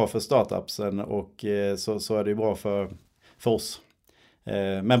länge det är bra för startupsen och så är det bra för oss.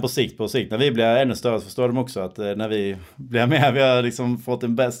 Men på sikt, när vi blir ännu större så förstår de också att när vi blir mer, vi har liksom fått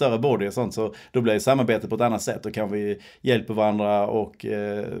en större body och sånt, så då blir det samarbete på ett annat sätt. Då kan vi hjälpa varandra och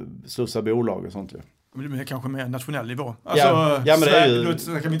slussa bolag och sånt ju. Men det är kanske mer nationell nivå. Alltså, ja, men det är ju... Då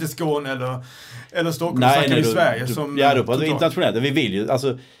snackar vi inte Skåne eller Stockholm, snackar vi Sverige som... Ja, då pratar vi internationellt. Vi vill ju,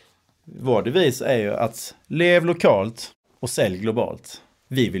 alltså, vår devis är ju att lev lokalt och sälj globalt.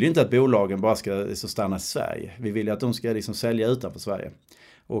 Vi vill ju inte att bolagen bara ska stanna i Sverige. Vi vill ju att de ska liksom sälja utanför Sverige.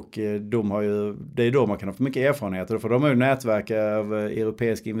 Och det är då man kan få mycket erfarenheter. För de har ju nätverk av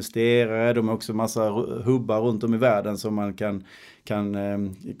europeiska investerare. De har också massa hubbar runt om i världen som man kan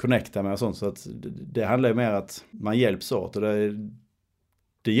connecta med och sånt. Så att det handlar ju mer att man hjälps åt. Och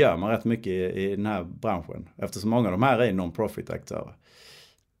det gör man rätt mycket i den här branschen. Eftersom många av de här är non-profit-aktörer.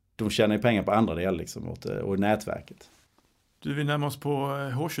 De tjänar ju pengar på andra delar liksom, och nätverket. Du, vi närmar oss på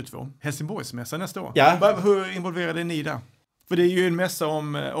H22, Helsingborgsmässa nästa år. Ja. Hur involverade är ni där? För det är ju en mässa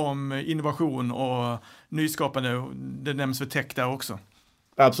om innovation och nyskapande. Det nämns för tech där också.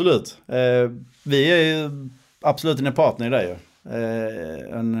 Absolut. Vi är ju absolut en partner i det ju.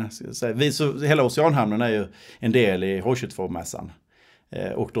 Hela Oceanhamnen är ju en del i H22-mässan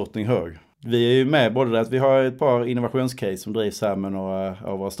och Drottninghög. Vi är ju med både att vi har ett par innovationscase som drivs här med några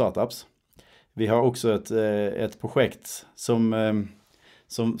av våra startups. Vi har också ett projekt som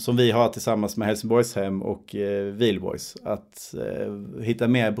vi har tillsammans med Helsingborgshem och Wihlborgs. Att hitta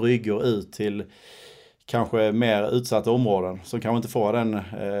mer bryggor ut till kanske mer utsatta områden som kanske inte får den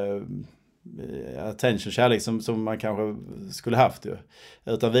attention, kärlek som man kanske skulle haft ju.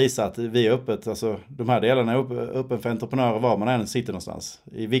 Utan visa att vi är öppet, alltså de här delarna är öppen för entreprenörer var man än sitter någonstans.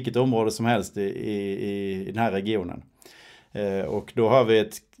 I vilket område som helst i den här regionen. Och då har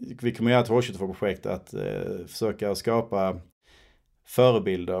vi kommer göra ett H22-projekt att försöka skapa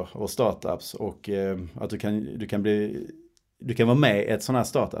förebilder och startups och att du kan vara med i ett sådant här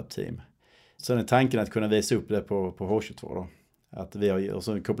startup-team. Så är tanken att kunna visa upp det på H22 då. Att och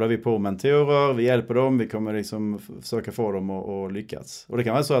så kopplar vi på mentorer, vi hjälper dem, vi kommer liksom försöka få dem att lyckas. Och det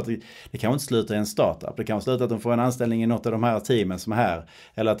kan vara så att det kan inte sluta i en startup. Det kan sluta att de får en anställning i något av de här teamen som är här.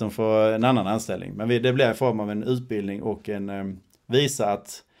 Eller att de får en annan anställning. Men det blir i form av en utbildning och visa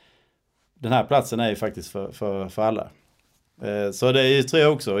att den här platsen är ju faktiskt för alla. Så det är ju, tror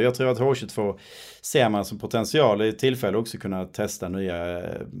jag också. Jag tror att H22 ser man som potential. Det är tillfälle också kunna testa nya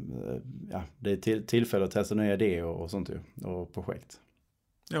det är tillfälle att testa nya idéer och sånt ju, och projekt.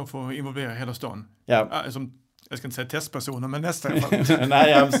 Ja, få involvera hela stan. Ja. Jag ska inte säga testpersoner, men nästan i alla fall.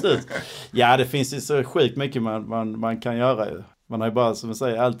 Nej, absolut. Ja, det finns ju så sjukt mycket man kan göra ju. Man har ju bara, som jag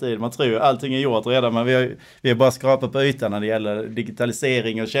säger, alltid, man tror ju allting är gjort redan, men vi har bara skrapat på ytan när det gäller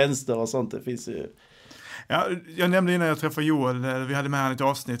digitalisering och tjänster och sånt. Det finns ju... Ja, jag nämnde innan jag träffade Joel, vi hade med han ett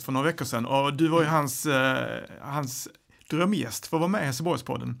avsnitt för några veckor sedan och du var ju hans drömgäst för att vara med i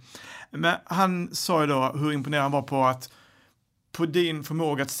Helsingborgspodden. Men han sa ju då hur imponerad han var på din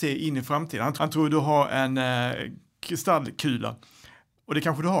förmåga att se in i framtiden. Han tror du har en kristallkula. Och det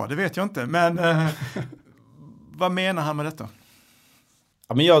kanske du har, det vet jag inte. Men vad menar han med detta?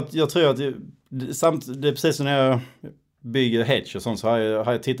 Ja, men jag tror att det är precis som när jag bygger hedge och sånt,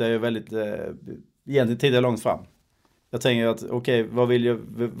 så tittar jag väldigt... Egentligen tittar jag långt fram. Jag tänker att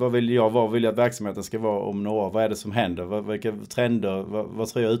vad vill jag att verksamheten ska vara om några år? Vad är det som händer? Vilka trender? Vad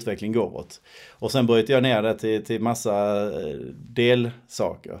tror jag utvecklingen går åt? Och sen bryter jag ner det till massa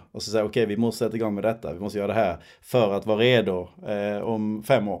delsaker. Och så säger vi måste sätta igång med detta. Vi måste göra det här för att vara redo om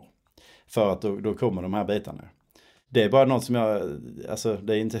 5 år. För att då kommer de här bitarna. Det är bara något som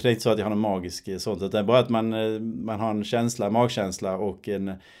det är inte så att jag har någon magisk sånt. Utan det är bara att man har en känsla, magkänsla och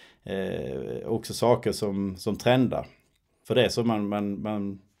också saker som trendar. För det är så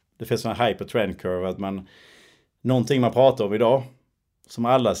det finns en hyper trend curve att någonting man pratar om idag som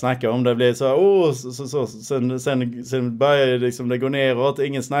alla snackar om. Det blir sen börjar det liksom, det går neråt,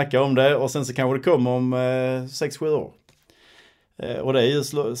 ingen snackar om det och sen så kanske det kommer om 6-7 år. Och det är ju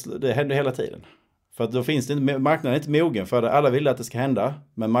det händer hela tiden. För att då finns det inte, marknaden är inte mogen för det. Alla vill att det ska hända,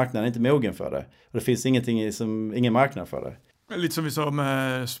 men marknaden är inte mogen för det. Och det finns ingen marknad för det. Lite som vi sa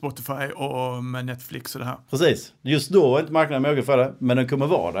med Spotify och med Netflix och det här. Precis. Just då är inte marknaden mogen för det, men den kommer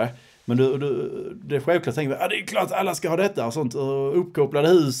vara det. Men det är självklart tänker vi, det är klart att alla ska ha detta och sånt. Och uppkopplade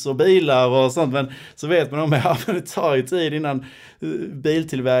hus och bilar och sånt. Men så vet man om det tar i tid innan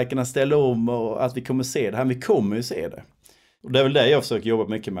biltillverkarna ställer om och att vi kommer se det här. Vi kommer ju se det. Och det är väl det jag försöker jobba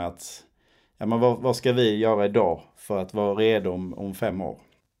mycket med att men vad ska vi göra idag för att vara redo om 5 år?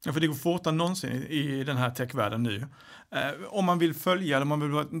 Ja, för det går fortare någonsin i den här techvärlden nu. Om man vill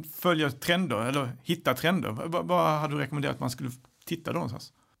följa trender eller hitta trender, vad hade du rekommenderat att man skulle titta då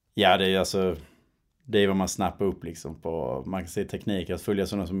någonstans? Ja, det är vad man snappar upp liksom på, man kan se tekniker, att följa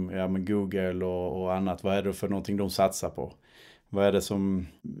sådana som Google och annat. Vad är det för någonting de satsar på? Vad är det som,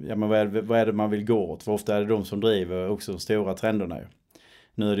 vad är det man vill gå åt? För ofta är det de som driver också de stora trenderna ju.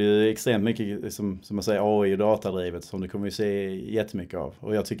 Nu är det ju extremt mycket som man säger AI och datadrivet som det kommer vi se jättemycket av.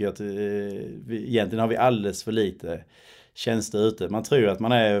 Och jag tycker att egentligen har vi alldeles för lite tjänster ute. Man tror att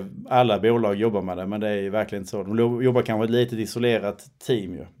alla bolag jobbar med det, men det är ju verkligen inte så. De jobbar kanske ett litet isolerat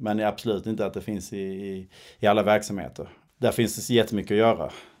team ju, men det är absolut inte att det finns i alla verksamheter. Där finns det jättemycket att göra.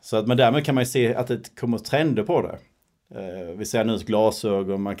 Så att, men därmed kan man ju se att det kommer trender på det. Vi ser nu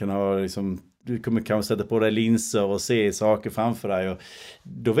glasögon, man kan ha liksom, du kommer kanske sätta på dig linser och se saker framför dig och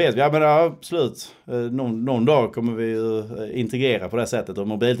då vet vi, absolut, någon dag kommer vi integrera på det sättet och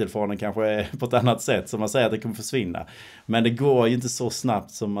mobiltelefonen kanske är på ett annat sätt som man säger att det kommer försvinna. Men det går ju inte så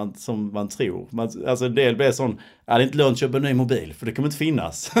snabbt som man tror. Alltså en del blir sån, det är inte lönt att köpa en ny mobil för det kommer inte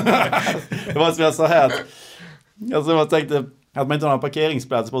finnas. Det var som jag sa här alltså man tänkte att man inte har någon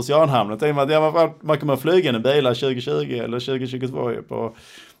parkeringsplats på Oceanhamnen. Tänkte man att man kommer flyga en bilar 2020 eller 2022 på.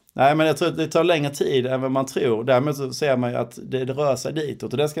 Nej, men jag tror att det tar längre tid än vad man tror. Därmed så ser man ju att det rör sig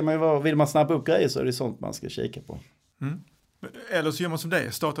ditåt. Och det ska man ju vara, vill man snabba upp grejer så är det sånt man ska kika på. Mm. Eller så gör man som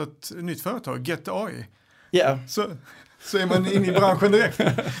dig, starta ett nytt företag, Get AI. Ja. Yeah. Så är man inne i branschen direkt.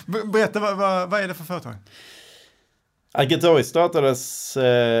 Berätta, vad är det för företag? Get AI startades,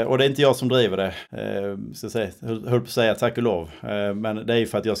 och det är inte jag som driver det, höll på att säga tack och lov. Men det är ju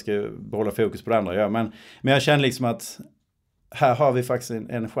för att jag ska behålla fokus på det andra. Men jag känner liksom att här har vi faktiskt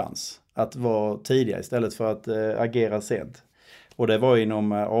en chans att vara tidiga istället för att agera sent. Och det var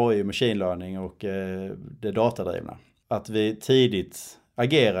inom AI, machine learning och det datadrivna. Att vi tidigt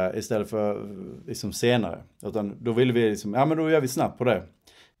agerar istället för liksom senare. Utan då ville vi liksom, men då gör vi snabbt på det.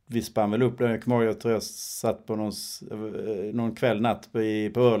 Vi spann väl upp det. Jag tror jag satt på någon kväll natt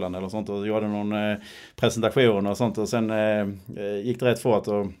på Öland eller sånt och gjorde någon presentation och sånt och sen gick det rätt fort.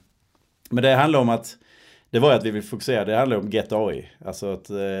 Men det handlar om att det var att vi vill fokusera, det handlar om Get AI. Alltså att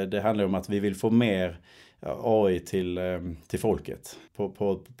det handlar om att vi vill få mer AI till folket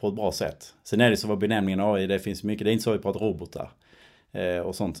på ett bra sätt. Sen är det så vad benämningen AI, det finns mycket, det är inte så vi pratar robotar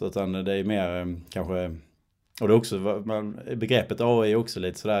och sånt, utan det är mer kanske, och det är också, begreppet AI är också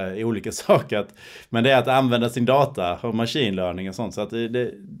lite sådär olika saker, men det är att använda sin data och machine learning och sånt, så att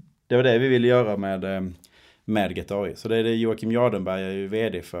det var det vi ville göra med Get AI. Så det är Joakim Jardenberg är ju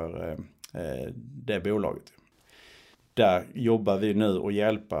vd för det bolaget. Där jobbar vi nu och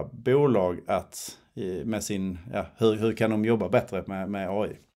hjälpa bolag att med sin, hur kan de jobba bättre med AI.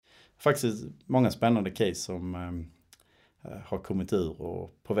 Faktiskt många spännande case som har kommit ur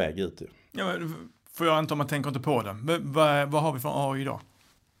och på väg ut. Ja, får jag anta, man tänker inte på det. Vad har vi för AI idag?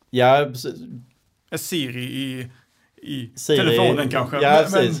 Ja, Siri i telefonen kanske. Ja,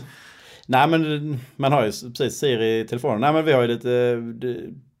 precis. Nej, men man har ju precis Siri i telefonen. Nej, men vi har ju lite,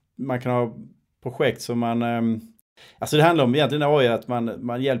 man kan ha projekt som man, alltså det handlar om egentligen AI att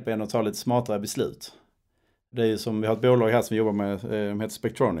man hjälper en att ta lite smartare beslut. Det är ju som, vi har ett bolag här som vi jobbar med, heter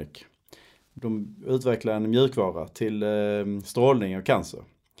Spectronic. De utvecklar en mjukvara till strålning och cancer.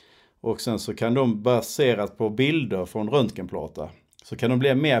 Och sen så kan de baserat på bilder från röntgenplåtar så kan de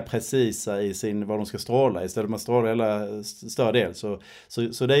bli mer precisa i vad de ska stråla istället för att stråla hela större del.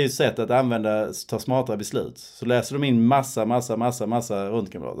 Så det är ju ett sätt att ta smartare beslut. Så läser de in massa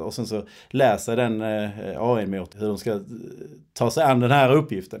röntgenplåtar och sen så läser den AI mot hur de ska ta sig an den här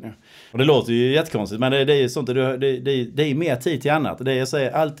uppgiften. Ja. Och det låter ju jättekonstigt, men det är ju sånt, det är mer tid till annat. Det jag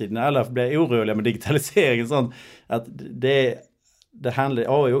säger alltid när alla blir oroliga med digitalisering sånt, att det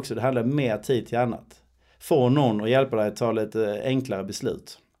handlar AI också, det handlar mer tid till annat. Få någon att hjälpa dig att ta lite enklare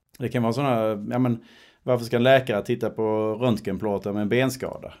beslut. Det kan vara sådana, Varför ska en läkare titta på röntgenplåtar med en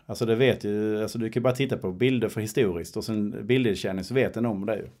benskada? Alltså det vet ju, alltså du kan bara titta på bilder för historiskt och sen bildigenkänning så vet den om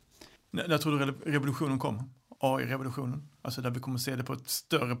det ju. När tror du revolutionen kommer? AI-revolutionen? Alltså där vi kommer se det på ett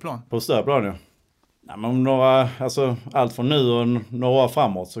större plan. På ett större plan, ja. Nej, men om allt från nu och några år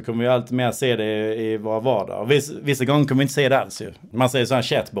framåt så kommer vi alltid mer se det i våra vardag. Och vissa gånger kommer vi inte se det alls ju. Man säger sådana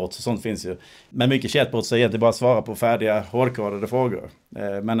chatbots och sånt finns ju. Men mycket chatbots är egentligen bara att svara på färdiga hårdkodade frågor.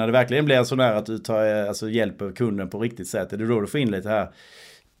 Men när det verkligen blir så där att du tar hjälp av kunden på riktigt sätt, är det då du får in lite här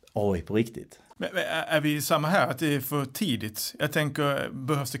AI på riktigt. Men är vi samma här, att det är för tidigt? Jag tänker,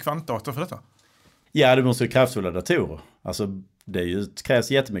 behövs det kvantdator för detta? Ja, det måste ju kraftfulla datorer. Alltså det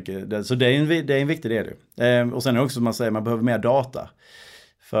krävs jättemycket. Så det är en viktig del. Och sen är det också som man säger, man behöver mer data.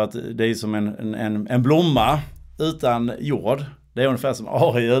 För att det är som en blomma utan jord. Det är ungefär som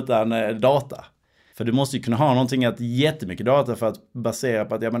AI utan data. För du måste ju kunna ha någonting jättemycket data för att basera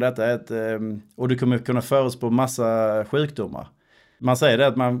på att detta är och du kommer kunna förutspå massa sjukdomar. Man säger det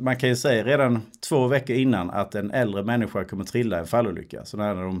att man kan ju säga redan 2 veckor innan att en äldre människa kommer trilla i en fallolycka. Så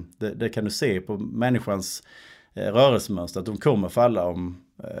det kan du se på människans rörelsemönster att de kommer falla om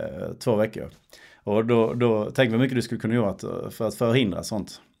 2 veckor. Och då tänker vi hur mycket du skulle kunna göra för att förhindra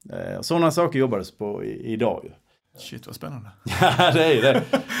sånt. Sådana saker jobbades på idag ju. Shit, vad spännande. Ja, det är ju det.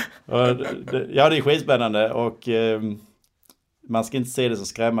 Ja, det är skitspännande och man ska inte se det så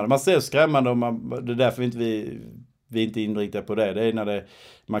skrämmande. Man ser det skrämmande och det är därför vi inte inriktade på det. Det är när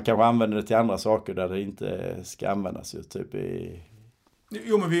man kanske använder det till andra saker där det inte ska användas ju, typ i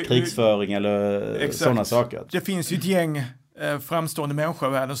krigsföring eller sådana saker. Det finns ju ett gäng framstående människor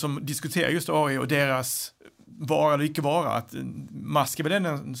i världen som diskuterar just AI och deras vara eller icke vara. Att Musk är väl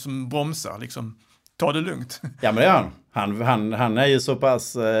den som bromsar, liksom. Ta det lugnt. Ja, men det är han är ju så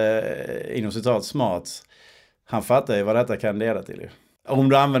pass inom citat smart. Han fattar ju vad detta kan leda till. Om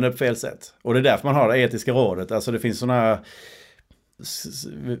du använder det på fel sätt. Och det är därför man har det etiska rådet. Alltså det finns sådana,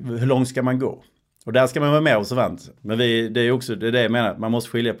 hur långt ska man gå? Och där ska man vara mer observant. Men det är också det jag menar. Man måste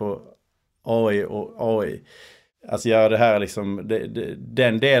skilja på AI och AI. Alltså göra det här liksom,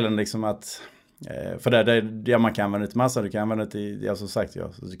 den delen liksom att, för man kan använda det till massa, du kan använda det till, som sagt,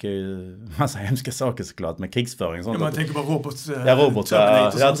 så du kan ju massa hemska saker såklart med krigsföring och sånt. Ja, man tänker på robotar. Ja,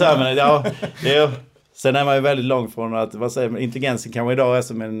 robotar. Ja. Sen är man ju väldigt långt från att, intelligensen kanske idag är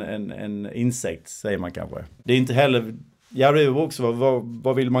som en insekt, säger man kanske. Det är inte heller, det är också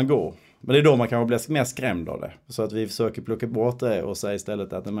vad vill man gå? Men det är då man kanske blir mer skrämd av det. Så att vi försöker plocka bort det och säga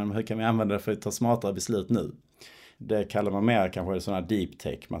istället att men hur kan vi använda det för att ta smartare beslut nu? Det kallar man mer kanske sådana deep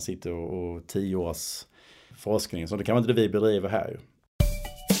tech. Man sitter och 10 års forskning. Så det kan man inte vi bedriva här ju.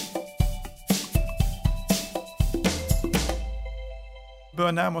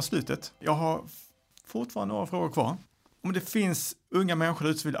 Börjar närma oss slutet. Jag har fortfarande några frågor kvar. Om det finns unga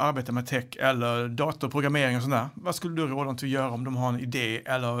människor som vill arbeta med tech eller datorprogrammering och sådär, vad skulle du råda dem till att göra om de har en idé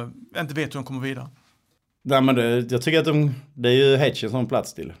eller inte vet hur de kommer vidare? Nej, men jag tycker att det är ju Hedge en sån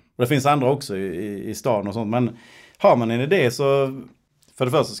plats till. Och det finns andra också i stan och sånt. Men har man en idé så, för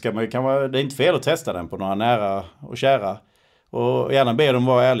det första ska man ju, det är inte fel att testa den på några nära och kära. Och gärna be dem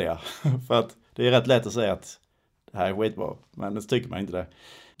vara ärliga. För att det är rätt lätt att säga att det här är skitbra. Men det tycker man inte det.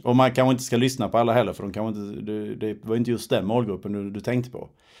 Och man kanske inte ska lyssna på alla heller, för det var inte just den målgruppen du tänkte på.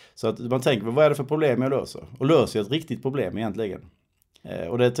 Så att man tänker, vad är det för problem jag löser? Och löser ett riktigt problem egentligen.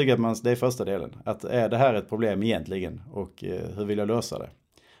 Och det tycker jag att det är första delen. Att är det här ett problem egentligen? Och hur vill jag lösa det?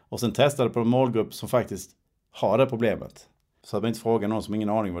 Och sen testa det på en målgrupp som faktiskt har det problemet. Så att man inte frågar någon som ingen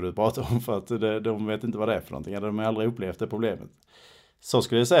aning vad du pratar om, för att de vet inte vad det är för någonting. Eller de har aldrig upplevt det problemet. Så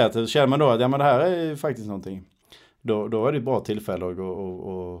skulle jag säga att känner man då att men det här är faktiskt någonting. Då är det ett bra tillfälle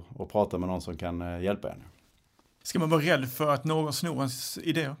att prata med någon som kan hjälpa en. Ska man vara rädd för att någon snor ens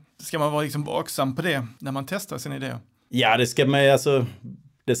idéer? Ska man vara liksom vaksam på det när man testar sina idéer? Ja,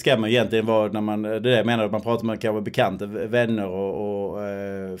 det ska man egentligen vara när man, det är det jag menar, att man pratar med kanske bekanta, vänner och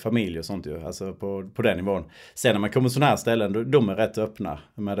familj och sånt ju. Alltså på den nivån. Sen när man kommer till sådana här ställen, de är rätt öppna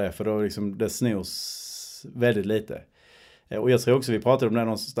med det. För då liksom, det snors väldigt lite. Och jag tror också vi pratade om det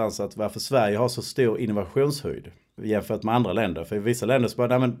någonstans, att varför Sverige har så stor innovationshöjd jämfört med andra länder. För i vissa länder så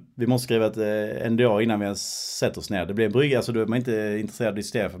bara, vi måste skriva ett NDA innan vi ens sätter oss ner. Det blir en brygga, så då är man inte intresserad av det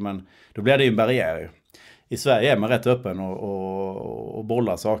istället, men då blir det ju en barriär. I Sverige är man rätt öppen och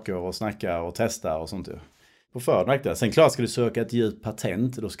bollar saker och snackar och testar och sånt. På förnackdel. Sen klart, ska du söka ett djupt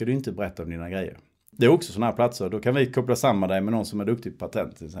patent, då ska du inte berätta om dina grejer. Det är också sådana här platser. Då kan vi koppla samman dig med någon som är duktig på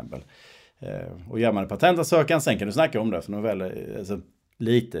patent till exempel. Och gör man en patentansökan, sen kan du snacka om det. För väl, alltså,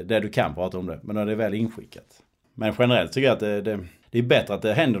 lite, det du kan prata om det. Men när det är väl inskickat. Men generellt tycker jag att det är bättre att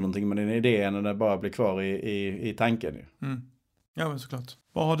det händer någonting med din idé än att det bara blir kvar i tanken. Mm. Ja, men såklart.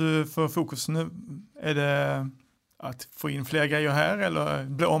 Vad har du för fokus nu? Är det att få in fler grejer här eller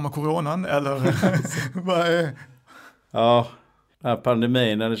bli av med coronan? Eller vad är... Ja, den här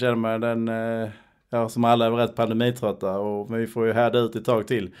pandemin, den känner man, som alla är rätt pandemitrötta, och vi får ju härda ut ett tag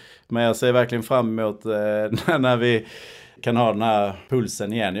till. Men jag ser verkligen fram emot när vi kan ha den här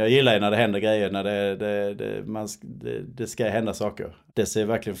pulsen igen. Jag gillar ju när det händer grejer, när det ska hända saker. Det ser jag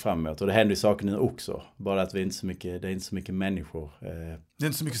verkligen fram emot, och det händer ju saker nu också. Bara att det är inte så mycket människor. Det är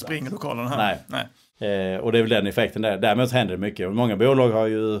inte så mycket spring i lokalen här. Nej. Och det är väl den effekten där. Däremot händer det mycket. Och många bolag har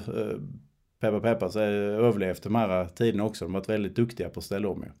ju peppar så överlevt de här tiderna också. De har varit väldigt duktiga på att ställa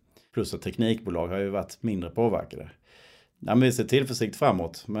om. Plus att teknikbolag har ju varit mindre påverkade. Ja, men vi ser tillförsikt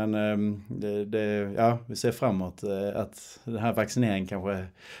framåt, men vi ser framåt att den här vaccineringen kanske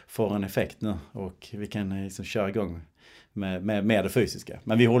får en effekt nu, och vi kan liksom köra igång med det fysiska.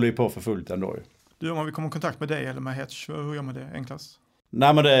 Men vi håller ju på för fullt ändå. Du, om vi kommer i kontakt med dig eller med Hedge, hur gör man det enklast?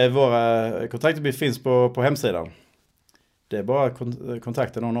 Nej, men våra kontakter finns på hemsidan. Det är bara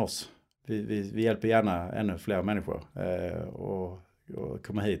kontakta någon av oss. Vi hjälper gärna ännu fler människor och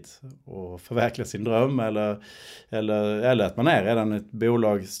komma hit och förverkliga sin dröm, eller att man är redan ett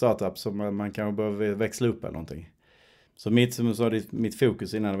bolag, startup, som man kanske behöver växla upp eller någonting. Så mitt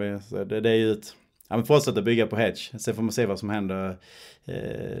fokus innan det är ju att fortsätta bygga på Hedge. Sen får man se vad som händer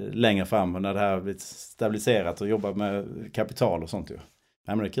längre fram när det här blir stabiliserat och jobba med kapital och sånt ju.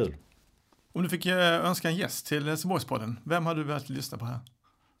 Ja, men det är kul. Om du fick önska en gäst till Helsingborgspodden, vem hade du velat lyssna på här?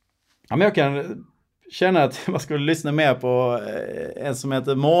 Ja, men jag kan känna att man skulle lyssna mer på en som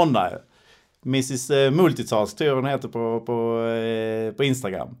heter Mona. Mrs Multitask tror jag hon heter på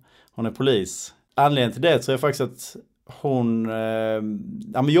Instagram. Hon är polis. Anledningen till det tror jag faktiskt att hon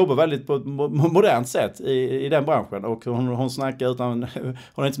jobbar väldigt på ett modernt sätt i den branschen. Och hon snackar hon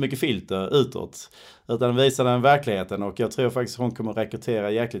har inte så mycket filter utåt. Utan visar den verkligheten. Och jag tror faktiskt hon kommer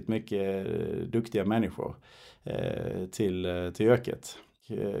rekrytera jäkligt mycket duktiga människor till yrket.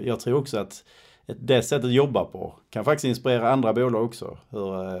 Jag tror också att det sättet att jobba på kan faktiskt inspirera andra bolag också.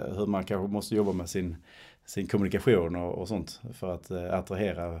 Hur man kanske måste jobba med sin kommunikation och sånt för att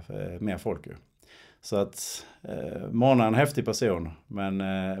attrahera mer folk. Så att Mona är en häftig person,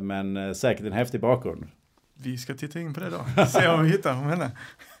 men säkert en häftig bakgrund. Vi ska titta in på det då. Se om vi hittar om henne.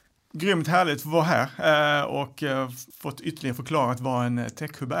 Grymt härligt att vara här och fått ytterligare förklarat vad en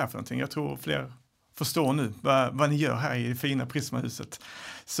techhub är för någonting. Jag tror fler förstår nu vad ni gör här i det fina Prisma-huset.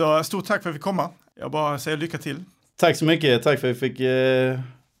 Så stort tack för att vi fick komma. Jag bara säger lycka till. Tack så mycket. Tack för att vi fick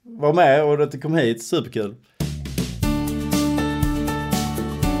vara med och att du kom hit. Superkul.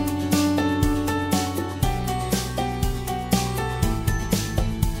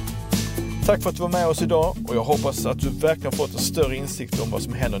 Tack för att du var med oss idag, och jag hoppas att du verkligen fått en större insikt om vad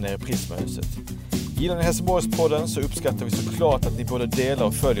som händer nere i Prisma-huset. Gillar ni Helsingborgspodden så uppskattar vi såklart att ni både delar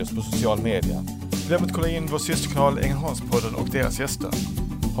och följer oss på social media. Glöm inte kolla in vår systerkanal Ängelholmspodden och deras gäster.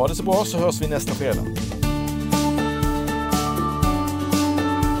 Ha det så bra, så hörs vi nästa fredag.